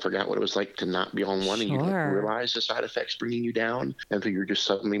years, I forgot what it was like to not be on one. Sure. And you don't realize the side effects bringing you down until you're just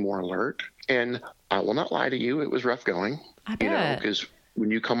suddenly more alert. And I will not lie to you, it was rough going. I bet. Because when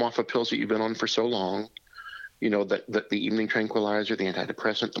you come off of pills that you've been on for so long, that the evening tranquilizer, the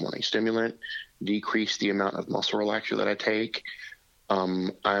antidepressant, the morning stimulant decrease the amount of muscle relaxer that I take.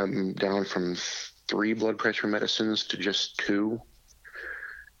 I'm down from 3 blood pressure medicines to just 2.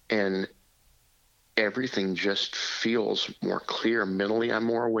 And everything just feels more clear. Mentally, I'm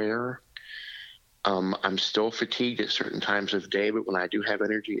more aware. I'm still fatigued at certain times of day, but when I do have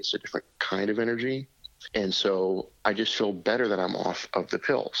energy, it's a different kind of energy. And so I just feel better that I'm off of the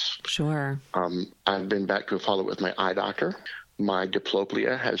pills. Sure. I've been back to a follow-up with my eye doctor. My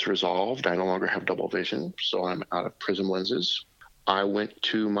diplopia has resolved. I no longer have double vision, so I'm out of prism lenses. I went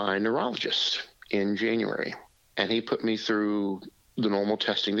to my neurologist in January, and he put me through the normal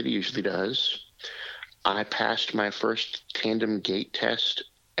testing that he usually does. I passed my first tandem gait test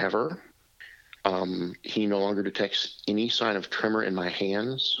ever. He no longer detects any sign of tremor in my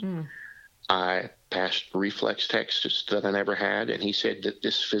hands. I passed reflex tests that I never had, and he said that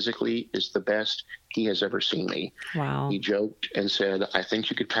this physically is the best he has ever seen me. Wow. He joked and said, I think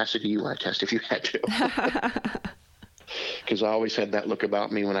you could pass a DUI test if you had to. Because I always had that look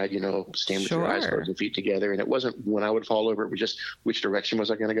about me when I'd, stand with your eyes closed and feet together. And it wasn't when I would fall over, it was just which direction was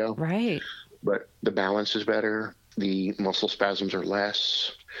I going to go? Right. But the balance is better. The muscle spasms are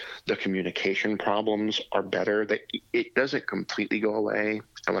less. The communication problems are better. It doesn't completely go away.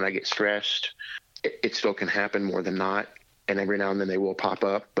 And when I get stressed, it still can happen more than not. And every now and then they will pop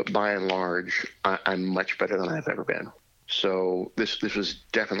up. But by and large, I'm much better than I've ever been. So this was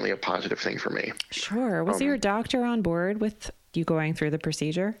definitely a positive thing for me. Sure. Was your doctor on board with you going through the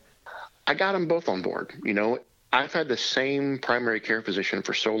procedure? I got them both on board. I've had the same primary care physician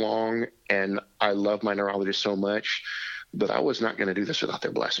for so long, and I love my neurologist so much, but I was not going to do this without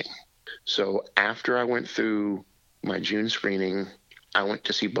their blessing. So after I went through my June screening, I went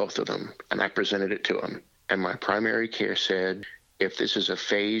to see both of them, and I presented it to them. And my primary care said, if this is a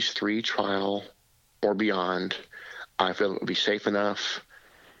phase 3 trial or beyond, I feel it will be safe enough.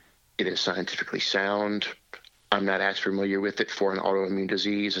 It is scientifically sound. I'm not as familiar with it for an autoimmune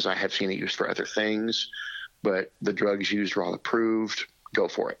disease as I have seen it used for other things, but the drugs used are all approved. Go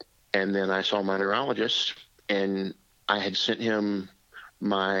for it. And then I saw my neurologist, and I had sent him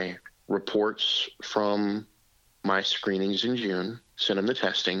my reports from my screenings in June, sent him the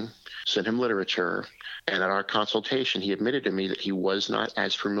testing, sent him literature, and at our consultation, he admitted to me that he was not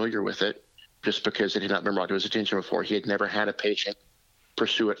as familiar with it just because it had not been brought to his attention before. He had never had a patient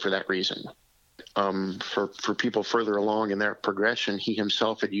pursue it for that reason. For people further along in their progression, he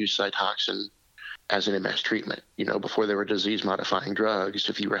himself had used Cytoxin as an MS treatment. Before there were disease-modifying drugs,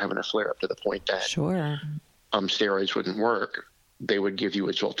 if you were having a flare-up to the point that steroids wouldn't work, they would give you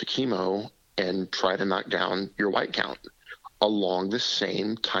a jolt of chemo and try to knock down your white count along the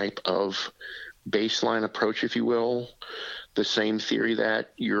same type of baseline approach, if you will, the same theory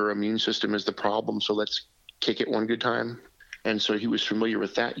that your immune system is the problem, so let's kick it one good time. And so he was familiar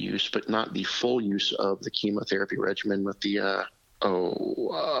with that use, but not the full use of the chemotherapy regimen with the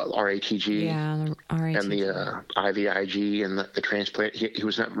RATG, and the IVIG and the transplant. He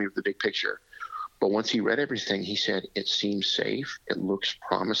was not familiar with the big picture. But once he read everything, he said, it seems safe. It looks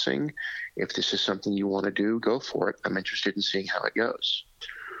promising. If this is something you want to do, go for it. I'm interested in seeing how it goes.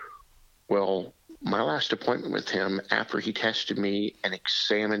 Well, my last appointment with him, after he tested me and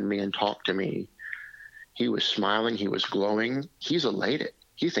examined me and talked to me, he was smiling. He was glowing. He's elated.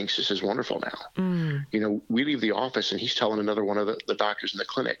 He thinks this is wonderful now. We leave the office and he's telling another one of the doctors in the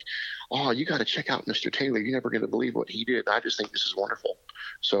clinic, oh, you got to check out Mr. Taylor. You're never going to believe what he did. I just think this is wonderful.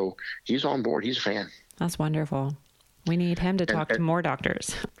 So he's on board. He's a fan. That's wonderful. We need him to talk to more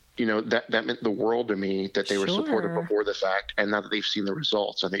doctors. That meant the world to me that they were supportive before the fact. And now that they've seen the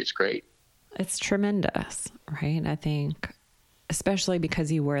results, I think it's great. It's tremendous, right? I think, especially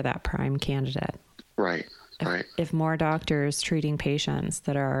because you were that prime candidate. Right. If more doctors treating patients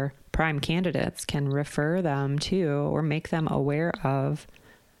that are prime candidates can refer them to or make them aware of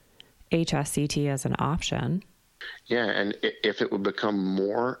HSCT as an option. Yeah, and if it would become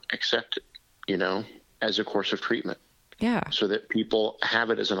more accepted, as a course of treatment. Yeah. So that people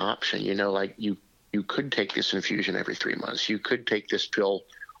have it as an option, like you could take this infusion every 3 months. You could take this pill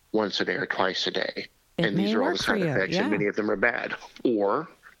once a day or twice a day. And these are all the side effects, and many of them are bad. Or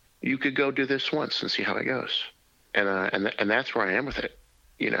you could go do this once and see how it goes. And that's where I am with it.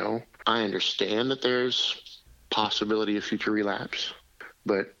 I understand that there's possibility of future relapse,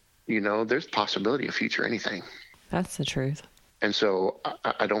 but, there's possibility of future anything. That's the truth. And so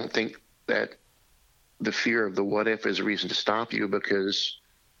I don't think that the fear of the what if is a reason to stop you, because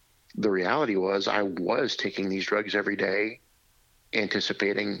the reality was I was taking these drugs every day,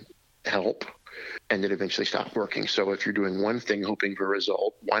 anticipating help, and it eventually stopped working. So if you're doing one thing hoping for a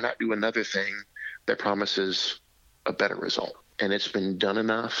result, why not do another thing that promises a better result? And it's been done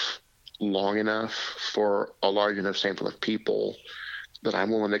enough, long enough, for a large enough sample of people that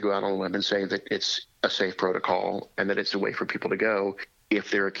I'm willing to go out on a limb and say that it's a safe protocol and that it's a way for people to go if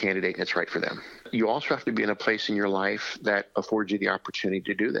they're a candidate and it's right for them. You also have to be in a place in your life that affords you the opportunity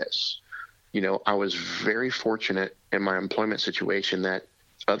to do this. I was very fortunate in my employment situation that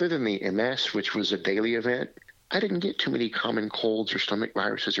other than the MS, which was a daily event, I didn't get too many common colds or stomach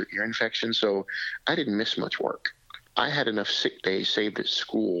viruses or ear infections, so I didn't miss much work. I had enough sick days saved at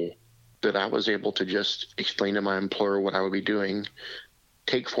school that I was able to just explain to my employer what I would be doing,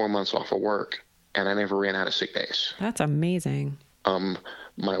 take 4 months off of work, and I never ran out of sick days. That's amazing.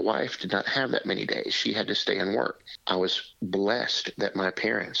 My wife did not have that many days. She had to stay and work. I was blessed that my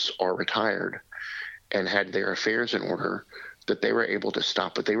parents are retired and had their affairs in order, that they were able to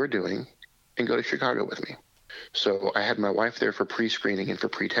stop what they were doing and go to Chicago with me. So I had my wife there for pre-screening and for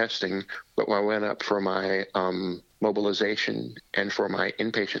pre-testing, but when I went up for my mobilization and for my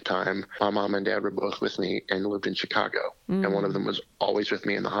inpatient time, my mom and dad were both with me and lived in Chicago. And one of them was always with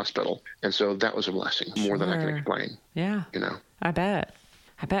me in the hospital. And so that was a blessing, more than I can explain. Yeah. I bet.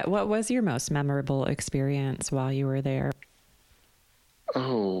 What was your most memorable experience while you were there?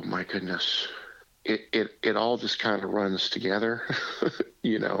 Oh, my goodness. It all just kind of runs together,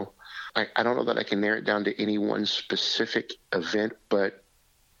 I don't know that I can narrow it down to any one specific event, but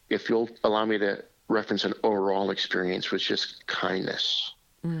if you'll allow me to reference an overall experience, was just kindness.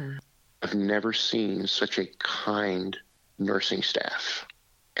 I've never seen such a kind nursing staff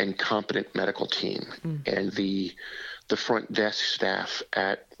and competent medical team, and the front desk staff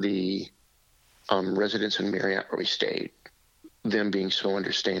at the residence in Marriott where we stayed, them being so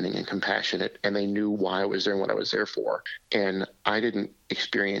understanding and compassionate, and they knew why I was there and what I was there for. And I didn't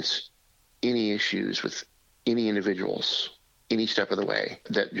experience any issues with any individuals any step of the way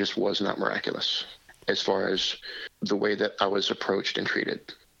that just was not miraculous as far as the way that I was approached and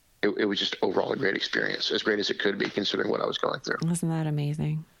treated. It was just overall a great experience, as great as it could be considering what I was going through. Wasn't that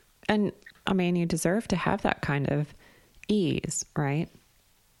amazing? And you deserve to have that kind of ease, right?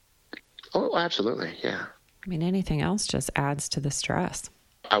 Oh, absolutely. Yeah. Anything else just adds to the stress.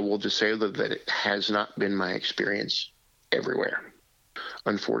 I will just say that it has not been my experience everywhere.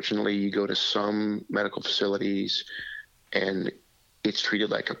 Unfortunately, you go to some medical facilities and it's treated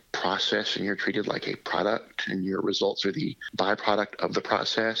like a process and you're treated like a product and your results are the byproduct of the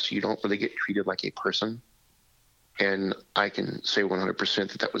process. You don't really get treated like a person. And I can say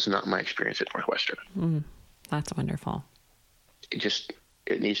 100% that was not my experience at Northwestern. That's wonderful.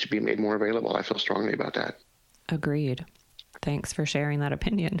 It needs to be made more available. I feel strongly about that. Agreed. Thanks for sharing that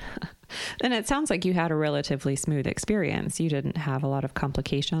opinion. And it sounds like you had a relatively smooth experience. You didn't have a lot of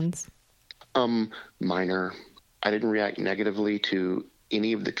complications. Minor. I didn't react negatively to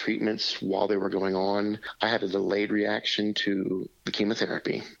any of the treatments while they were going on. I had a delayed reaction to the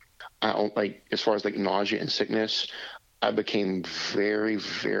chemotherapy. As far as nausea and sickness, I became very,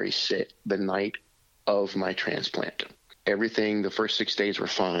 very sick the night of my transplant. Everything, the first 6 days were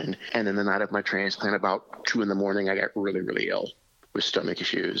fine. And then the night of my transplant, about 2 a.m, I got really, really ill with stomach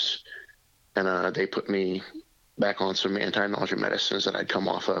issues. And they put me back on some anti-nausea medicines that I'd come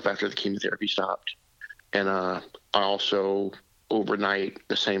off of after the chemotherapy stopped. And I also, overnight,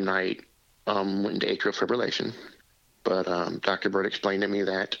 the same night, went into atrial fibrillation. But Dr. Bird explained to me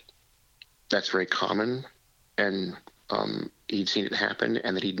that that's very common, and he'd seen it happen,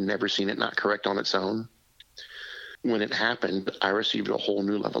 and that he'd never seen it not correct on its own. When it happened, I received a whole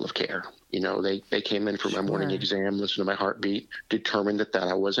new level of care. They came in for my morning exam, listened to my heartbeat, determined that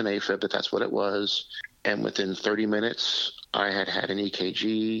I was an AFib, that that's what it was. And within 30 minutes, I had an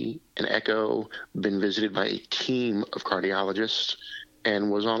EKG, an echo, been visited by a team of cardiologists,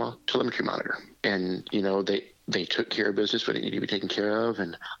 and was on a telemetry monitor. And, they took care of business, but it needed to be taken care of.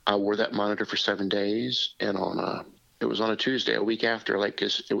 And I wore that monitor for 7 days. And it was on a Tuesday, a week after,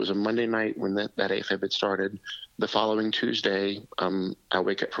 because it was a Monday night when that AFib had started. The following Tuesday, I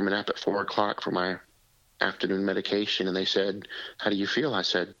wake up from a nap at 4 o'clock for my afternoon medication. And they said, "How do you feel?" I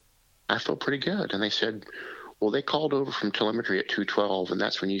said, "I feel pretty good." And they said, "Well, they called over from telemetry at 2:12, and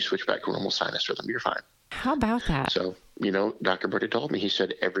that's when you switch back to normal sinus rhythm. You're fine." How about that? So, Dr. Bird had told me, he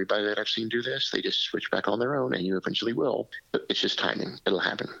said, everybody that I've seen do this, they just switch back on their own, and you eventually will. But it's just timing. It'll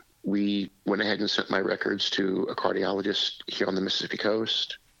happen. We went ahead and sent my records to a cardiologist here on the Mississippi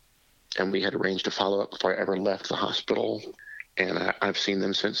coast, and we had arranged a follow-up before I ever left the hospital. And I've seen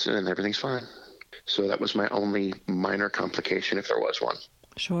them since then, and everything's fine. So that was my only minor complication, if there was one.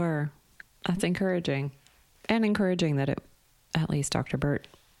 Sure. That's encouraging. And encouraging that at least Dr. Burt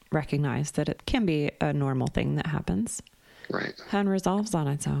recognized that it can be a normal thing that happens. Right. And resolves on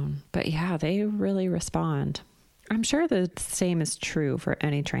its own. But yeah, they really respond. I'm sure the same is true for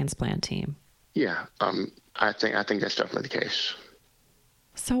any transplant team. Yeah. I think that's definitely the case.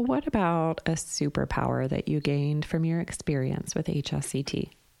 So what about a superpower that you gained from your experience with HSCT?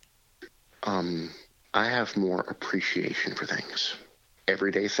 I have more appreciation for things.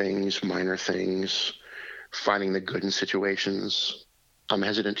 Everyday things, minor things, finding the good in situations. I'm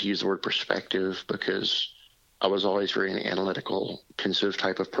hesitant to use the word perspective because I was always very an analytical, pensive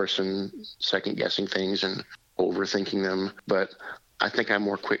type of person, second-guessing things and overthinking them. But I think I'm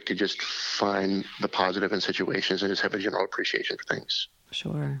more quick to just find the positive in situations and just have a general appreciation for things.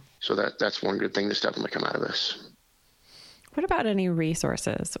 Sure. So that's one good thing that's definitely come out of this. What about any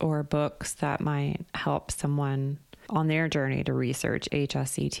resources or books that might help someone on their journey to research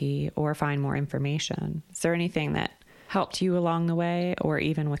HSCT or find more information? Is there anything that helped you along the way or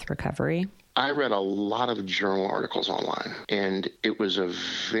even with recovery? I read a lot of journal articles online, and it was a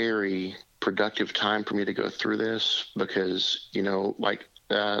very productive time for me to go through this because,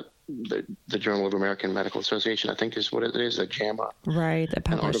 the Journal of American Medical Association, I think is what it is, the JAMA. Right, that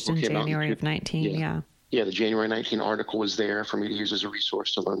published in January of 19, yeah. Yeah, the January 19 article was there for me to use as a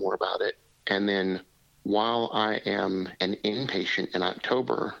resource to learn more about it. And then while I am an inpatient in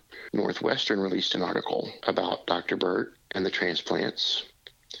October, Northwestern released an article about Dr. Burt and the transplants,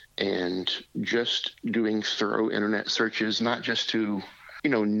 and just doing thorough internet searches, not just to,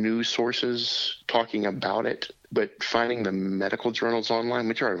 news sources talking about it, but finding the medical journals online,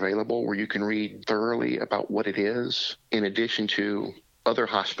 which are available, where you can read thoroughly about what it is, in addition to other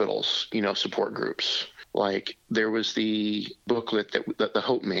hospitals, support groups. Like there was the booklet that the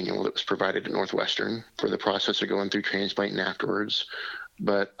Hope Manual that was provided at Northwestern for the process of going through transplant and afterwards.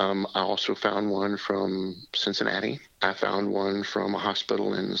 But I also found one from Cincinnati. I found one from a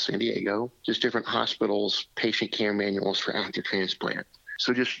hospital in San Diego. Just different hospitals' patient care manuals for after transplant.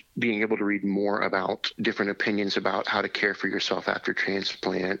 So just being able to read more about different opinions about how to care for yourself after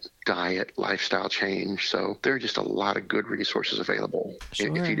transplant, diet, lifestyle change. So there are just a lot of good resources available if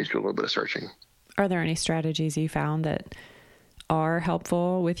you just do a little bit of searching. Are there any strategies you found that are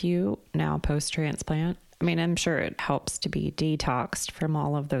helpful with you now post-transplant? I mean, I'm sure it helps to be detoxed from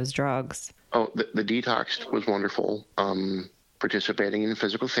all of those drugs. Oh, the detox was wonderful. Participating in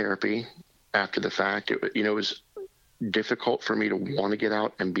physical therapy after the fact, it was difficult for me to want to get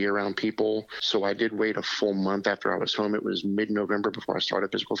out and be around people. So I did wait a full month after I was home. It was mid-November before I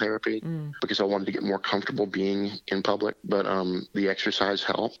started physical therapy because I wanted to get more comfortable being in public. But the exercise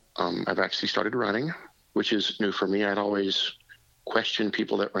helped. I've actually started running, which is new for me. I'd always questioned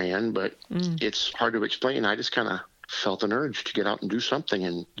people that ran, but it's hard to explain. I just kind of felt an urge to get out and do something,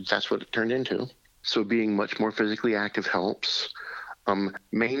 and that's what it turned into. So being much more physically active helps.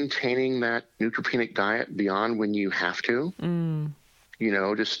 Maintaining that neutropenic diet beyond when you have to,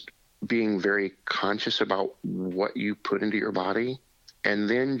 just being very conscious about what you put into your body, and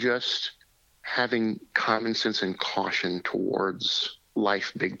then just having common sense and caution towards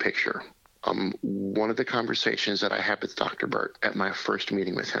life big picture. One of the conversations that I had with Dr. Burt at my first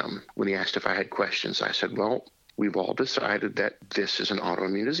meeting with him, when he asked if I had questions, I said, well, we've all decided that this is an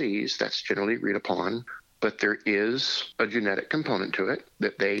autoimmune disease that's generally agreed upon, but there is a genetic component to it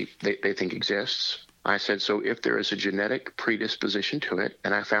that they think exists. I said, so if there is a genetic predisposition to it,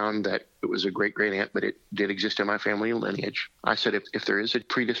 and I found that it was a great-great-aunt, but it did exist in my family lineage, I said, if there is a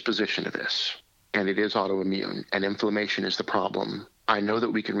predisposition to this, and it is autoimmune, and inflammation is the problem, I know that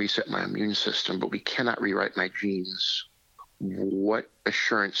we can reset my immune system, but we cannot rewrite my genes. What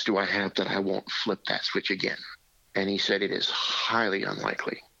assurance do I have that I won't flip that switch again? And he said, it is highly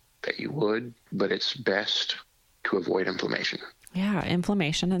unlikely that you would, but it's best to avoid inflammation. Yeah,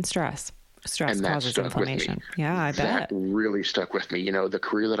 inflammation and stress. Stress causes inflammation. Yeah, I bet. That really stuck with me. The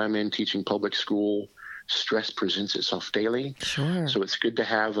career that I'm in, teaching public school, stress presents itself daily. Sure. So it's good to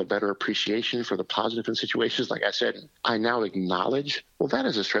have a better appreciation for the positive in situations. Like I said, I now acknowledge, well, that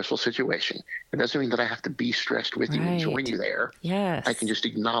is a stressful situation. It doesn't mean that I have to be stressed with you and join you there. Yes. I can just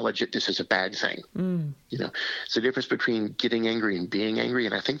acknowledge that this is a bad thing. It's the difference between getting angry and being angry.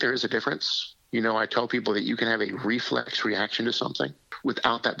 And I think there is a difference. I tell people that you can have a reflex reaction to something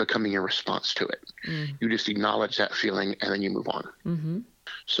without that becoming a response to it. You just acknowledge that feeling and then you move on. Mm-hmm.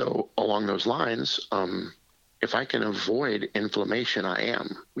 So along those lines, if I can avoid inflammation, I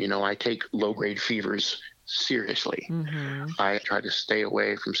am. I take low-grade fevers seriously. Mm-hmm. I try to stay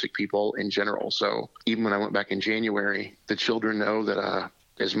away from sick people in general. So even when I went back in January, the children know that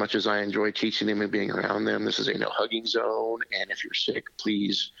as much as I enjoy teaching them and being around them, this is a no hugging zone. And if you're sick,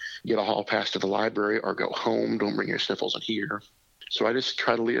 please get a hall pass to the library or go home. Don't bring your sniffles in here. So I just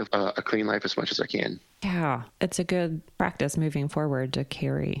try to live a clean life as much as I can. Yeah, it's a good practice moving forward to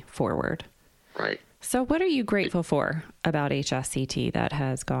carry forward. Right. So what are you grateful for about HSCT that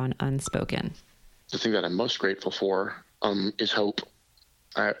has gone unspoken? The thing that I'm most grateful for is hope.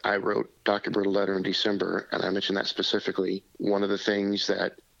 I wrote Dr. Bird a letter in December, and I mentioned that specifically. One of the things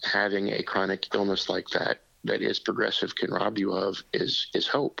that having a chronic illness like that is progressive can rob you of is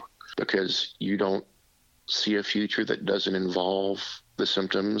hope, because you don't see a future that doesn't involve the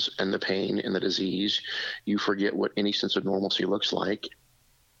symptoms and the pain and the disease. You forget what any sense of normalcy looks like.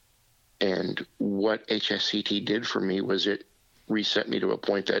 And what HSCT did for me was it reset me to a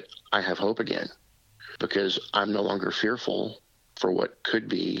point that I have hope again, because I'm no longer fearful for what could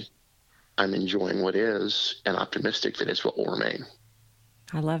be. I'm enjoying what is and optimistic that it's what will remain.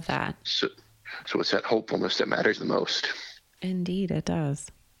 I love that. So it's that hopefulness that matters the most. Indeed, it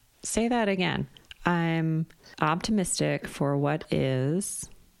does. Say that again. I'm optimistic for what is.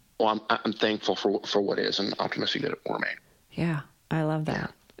 Well, I'm thankful for what is and optimistic that it will remain. Yeah, I love that. Yeah.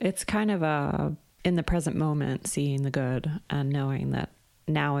 It's kind of in the present moment, seeing the good and knowing that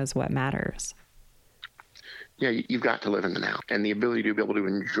now is what matters. Yeah, you've got to live in the now, and the ability to be able to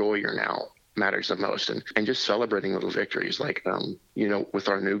enjoy your now matters the most, and just celebrating little victories, like with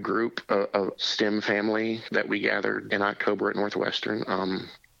our new group of STEM family that we gathered in October at Northwestern,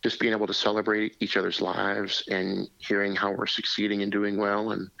 just being able to celebrate each other's lives and hearing how we're succeeding and doing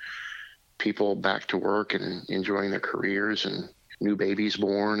well, and people back to work and enjoying their careers, and new babies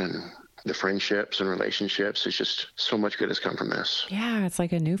born, and the friendships and relationships. It's just so much good has come from this. Yeah, it's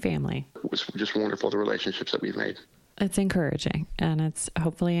like a new family. It was just wonderful, the relationships that we've made. It's encouraging, and it's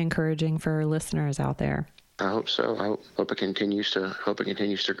hopefully encouraging for listeners out there. I hope so. I hope it continues to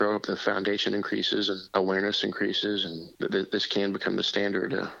grow up. The foundation increases and awareness increases, and this can become the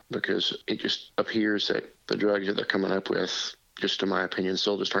standard, because it just appears that the drugs that they're coming up with, just in my opinion,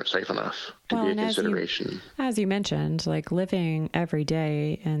 still just aren't safe enough to be a consideration. As you mentioned, like living every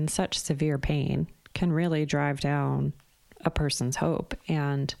day in such severe pain can really drive down a person's hope.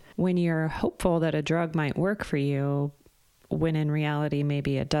 And when you're hopeful that a drug might work for you, when in reality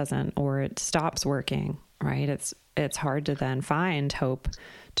maybe it doesn't, or it stops working, right? It's hard to then find hope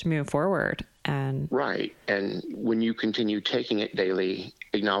to move forward. And right. And when you continue taking it daily,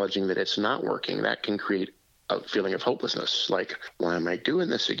 acknowledging that it's not working, that can create a feeling of hopelessness. Like, why am I doing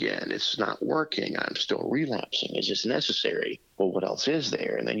this again? It's not working. I'm still relapsing. Is this necessary? Well, what else is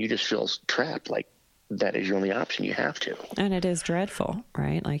there? And then you just feel trapped, like that is your only option. You have to. And it is dreadful,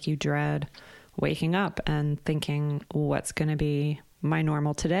 right? Like you dread waking up and thinking, what's going to be my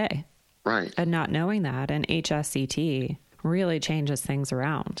normal today? Right. And not knowing that. And HSCT really changes things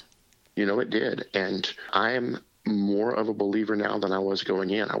around. It did. And I am more of a believer now than I was going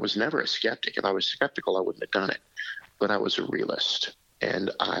in. I was never a skeptic. If I was skeptical, I wouldn't have done it. But I was a realist.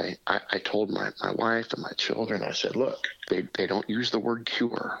 And I told my wife and my children, I said, look, they don't use the word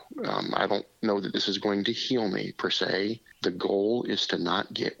cure. I don't know that this is going to heal me per se. The goal is to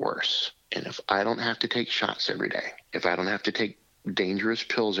not get worse. And if I don't have to take shots every day, if I don't have to take dangerous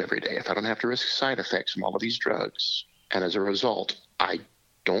pills every day, if I don't have to risk side effects from all of these drugs, and as a result, I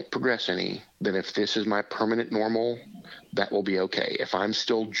don't progress any, then if this is my permanent normal, that will be okay. If I'm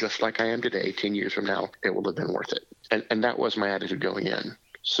still just like I am today, 10 years from now, it will have been worth it. And that was my attitude going in.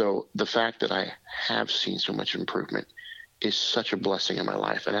 So the fact that I have seen so much improvement is such a blessing in my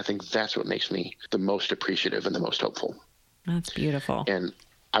life. And I think that's what makes me the most appreciative and the most hopeful. That's beautiful. And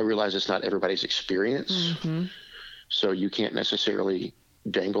I realize it's not everybody's experience. Mm-hmm. So you can't necessarily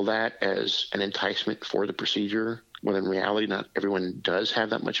dangle that as an enticement for the procedure, when in reality, not everyone does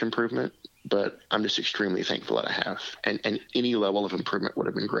have that much improvement. But I'm just extremely thankful that I have. And any level of improvement would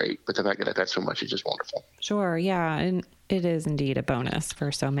have been great. But the fact that I've had so much is just wonderful. Sure, yeah. And it is indeed a bonus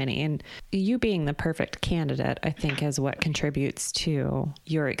for so many. And you being the perfect candidate, I think, is what contributes to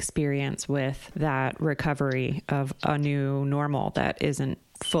your experience with that recovery of a new normal that isn't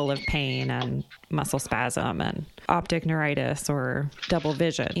full of pain and muscle spasm and optic neuritis or double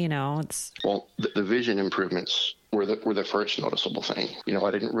vision. Well, the vision improvements were the first noticeable thing.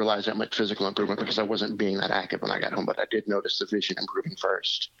 I didn't realize that much physical improvement because I wasn't being that active when I got home, but I did notice the vision improving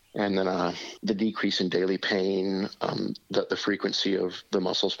first. And then the decrease in daily pain, the frequency of the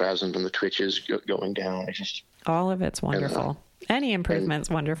muscle spasms and the twitches going down. All of it's wonderful. Any improvement's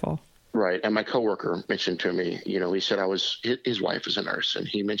wonderful. Right. And my coworker mentioned to me, he said his wife is a nurse, and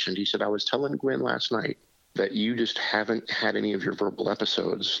he said, I was telling Gwen last night that you just haven't had any of your verbal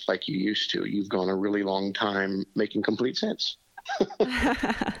episodes like you used to. You've gone a really long time making complete sense,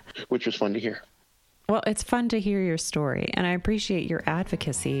 which was fun to hear. Well, it's fun to hear your story, and I appreciate your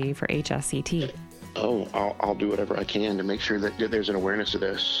advocacy for HSCT. Oh, I'll do whatever I can to make sure that there's an awareness of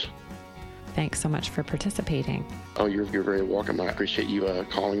this. Thanks so much for participating. Oh, you're very welcome. I appreciate you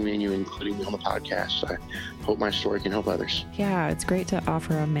calling me and you including me on the podcast. I hope my story can help others. Yeah, it's great to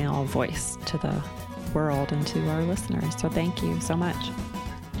offer a male voice to the world and to our listeners. So thank you so much.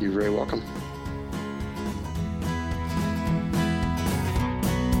 You're very welcome.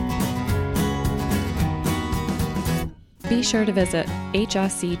 Be sure to visit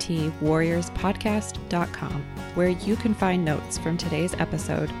hsctwarriorspodcast.com, where you can find notes from today's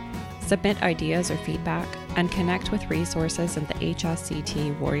episode, submit ideas or feedback, and connect with resources in the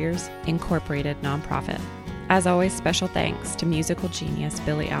HSCT Warriors Incorporated nonprofit. As always, special thanks to musical genius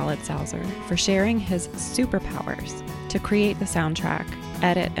Billy Alitzhauser for sharing his superpowers to create the soundtrack,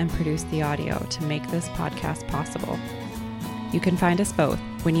 edit, and produce the audio to make this podcast possible. You can find us both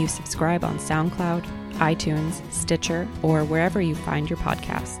when you subscribe on SoundCloud, iTunes, Stitcher, or wherever you find your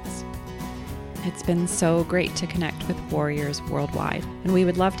podcasts. It's been so great to connect with warriors worldwide, and we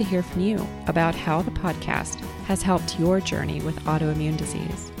would love to hear from you about how the podcast has helped your journey with autoimmune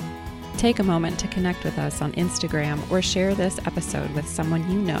disease. Take a moment to connect with us on Instagram or share this episode with someone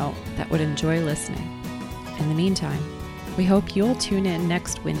you know that would enjoy listening. In the meantime, we hope you'll tune in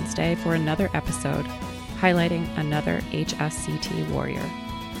next Wednesday for another episode highlighting another HSCT warrior.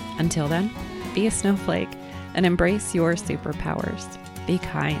 Until then, be a snowflake and embrace your superpowers. Be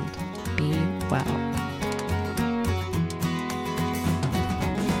kind. Be well.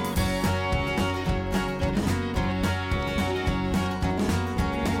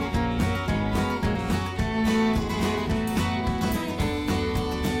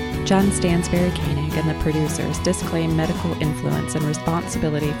 John Stansberry Koenig and the producers disclaim medical influence and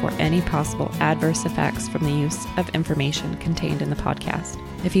responsibility for any possible adverse effects from the use of information contained in the podcast.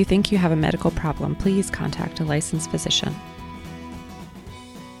 If you think you have a medical problem, please contact a licensed physician.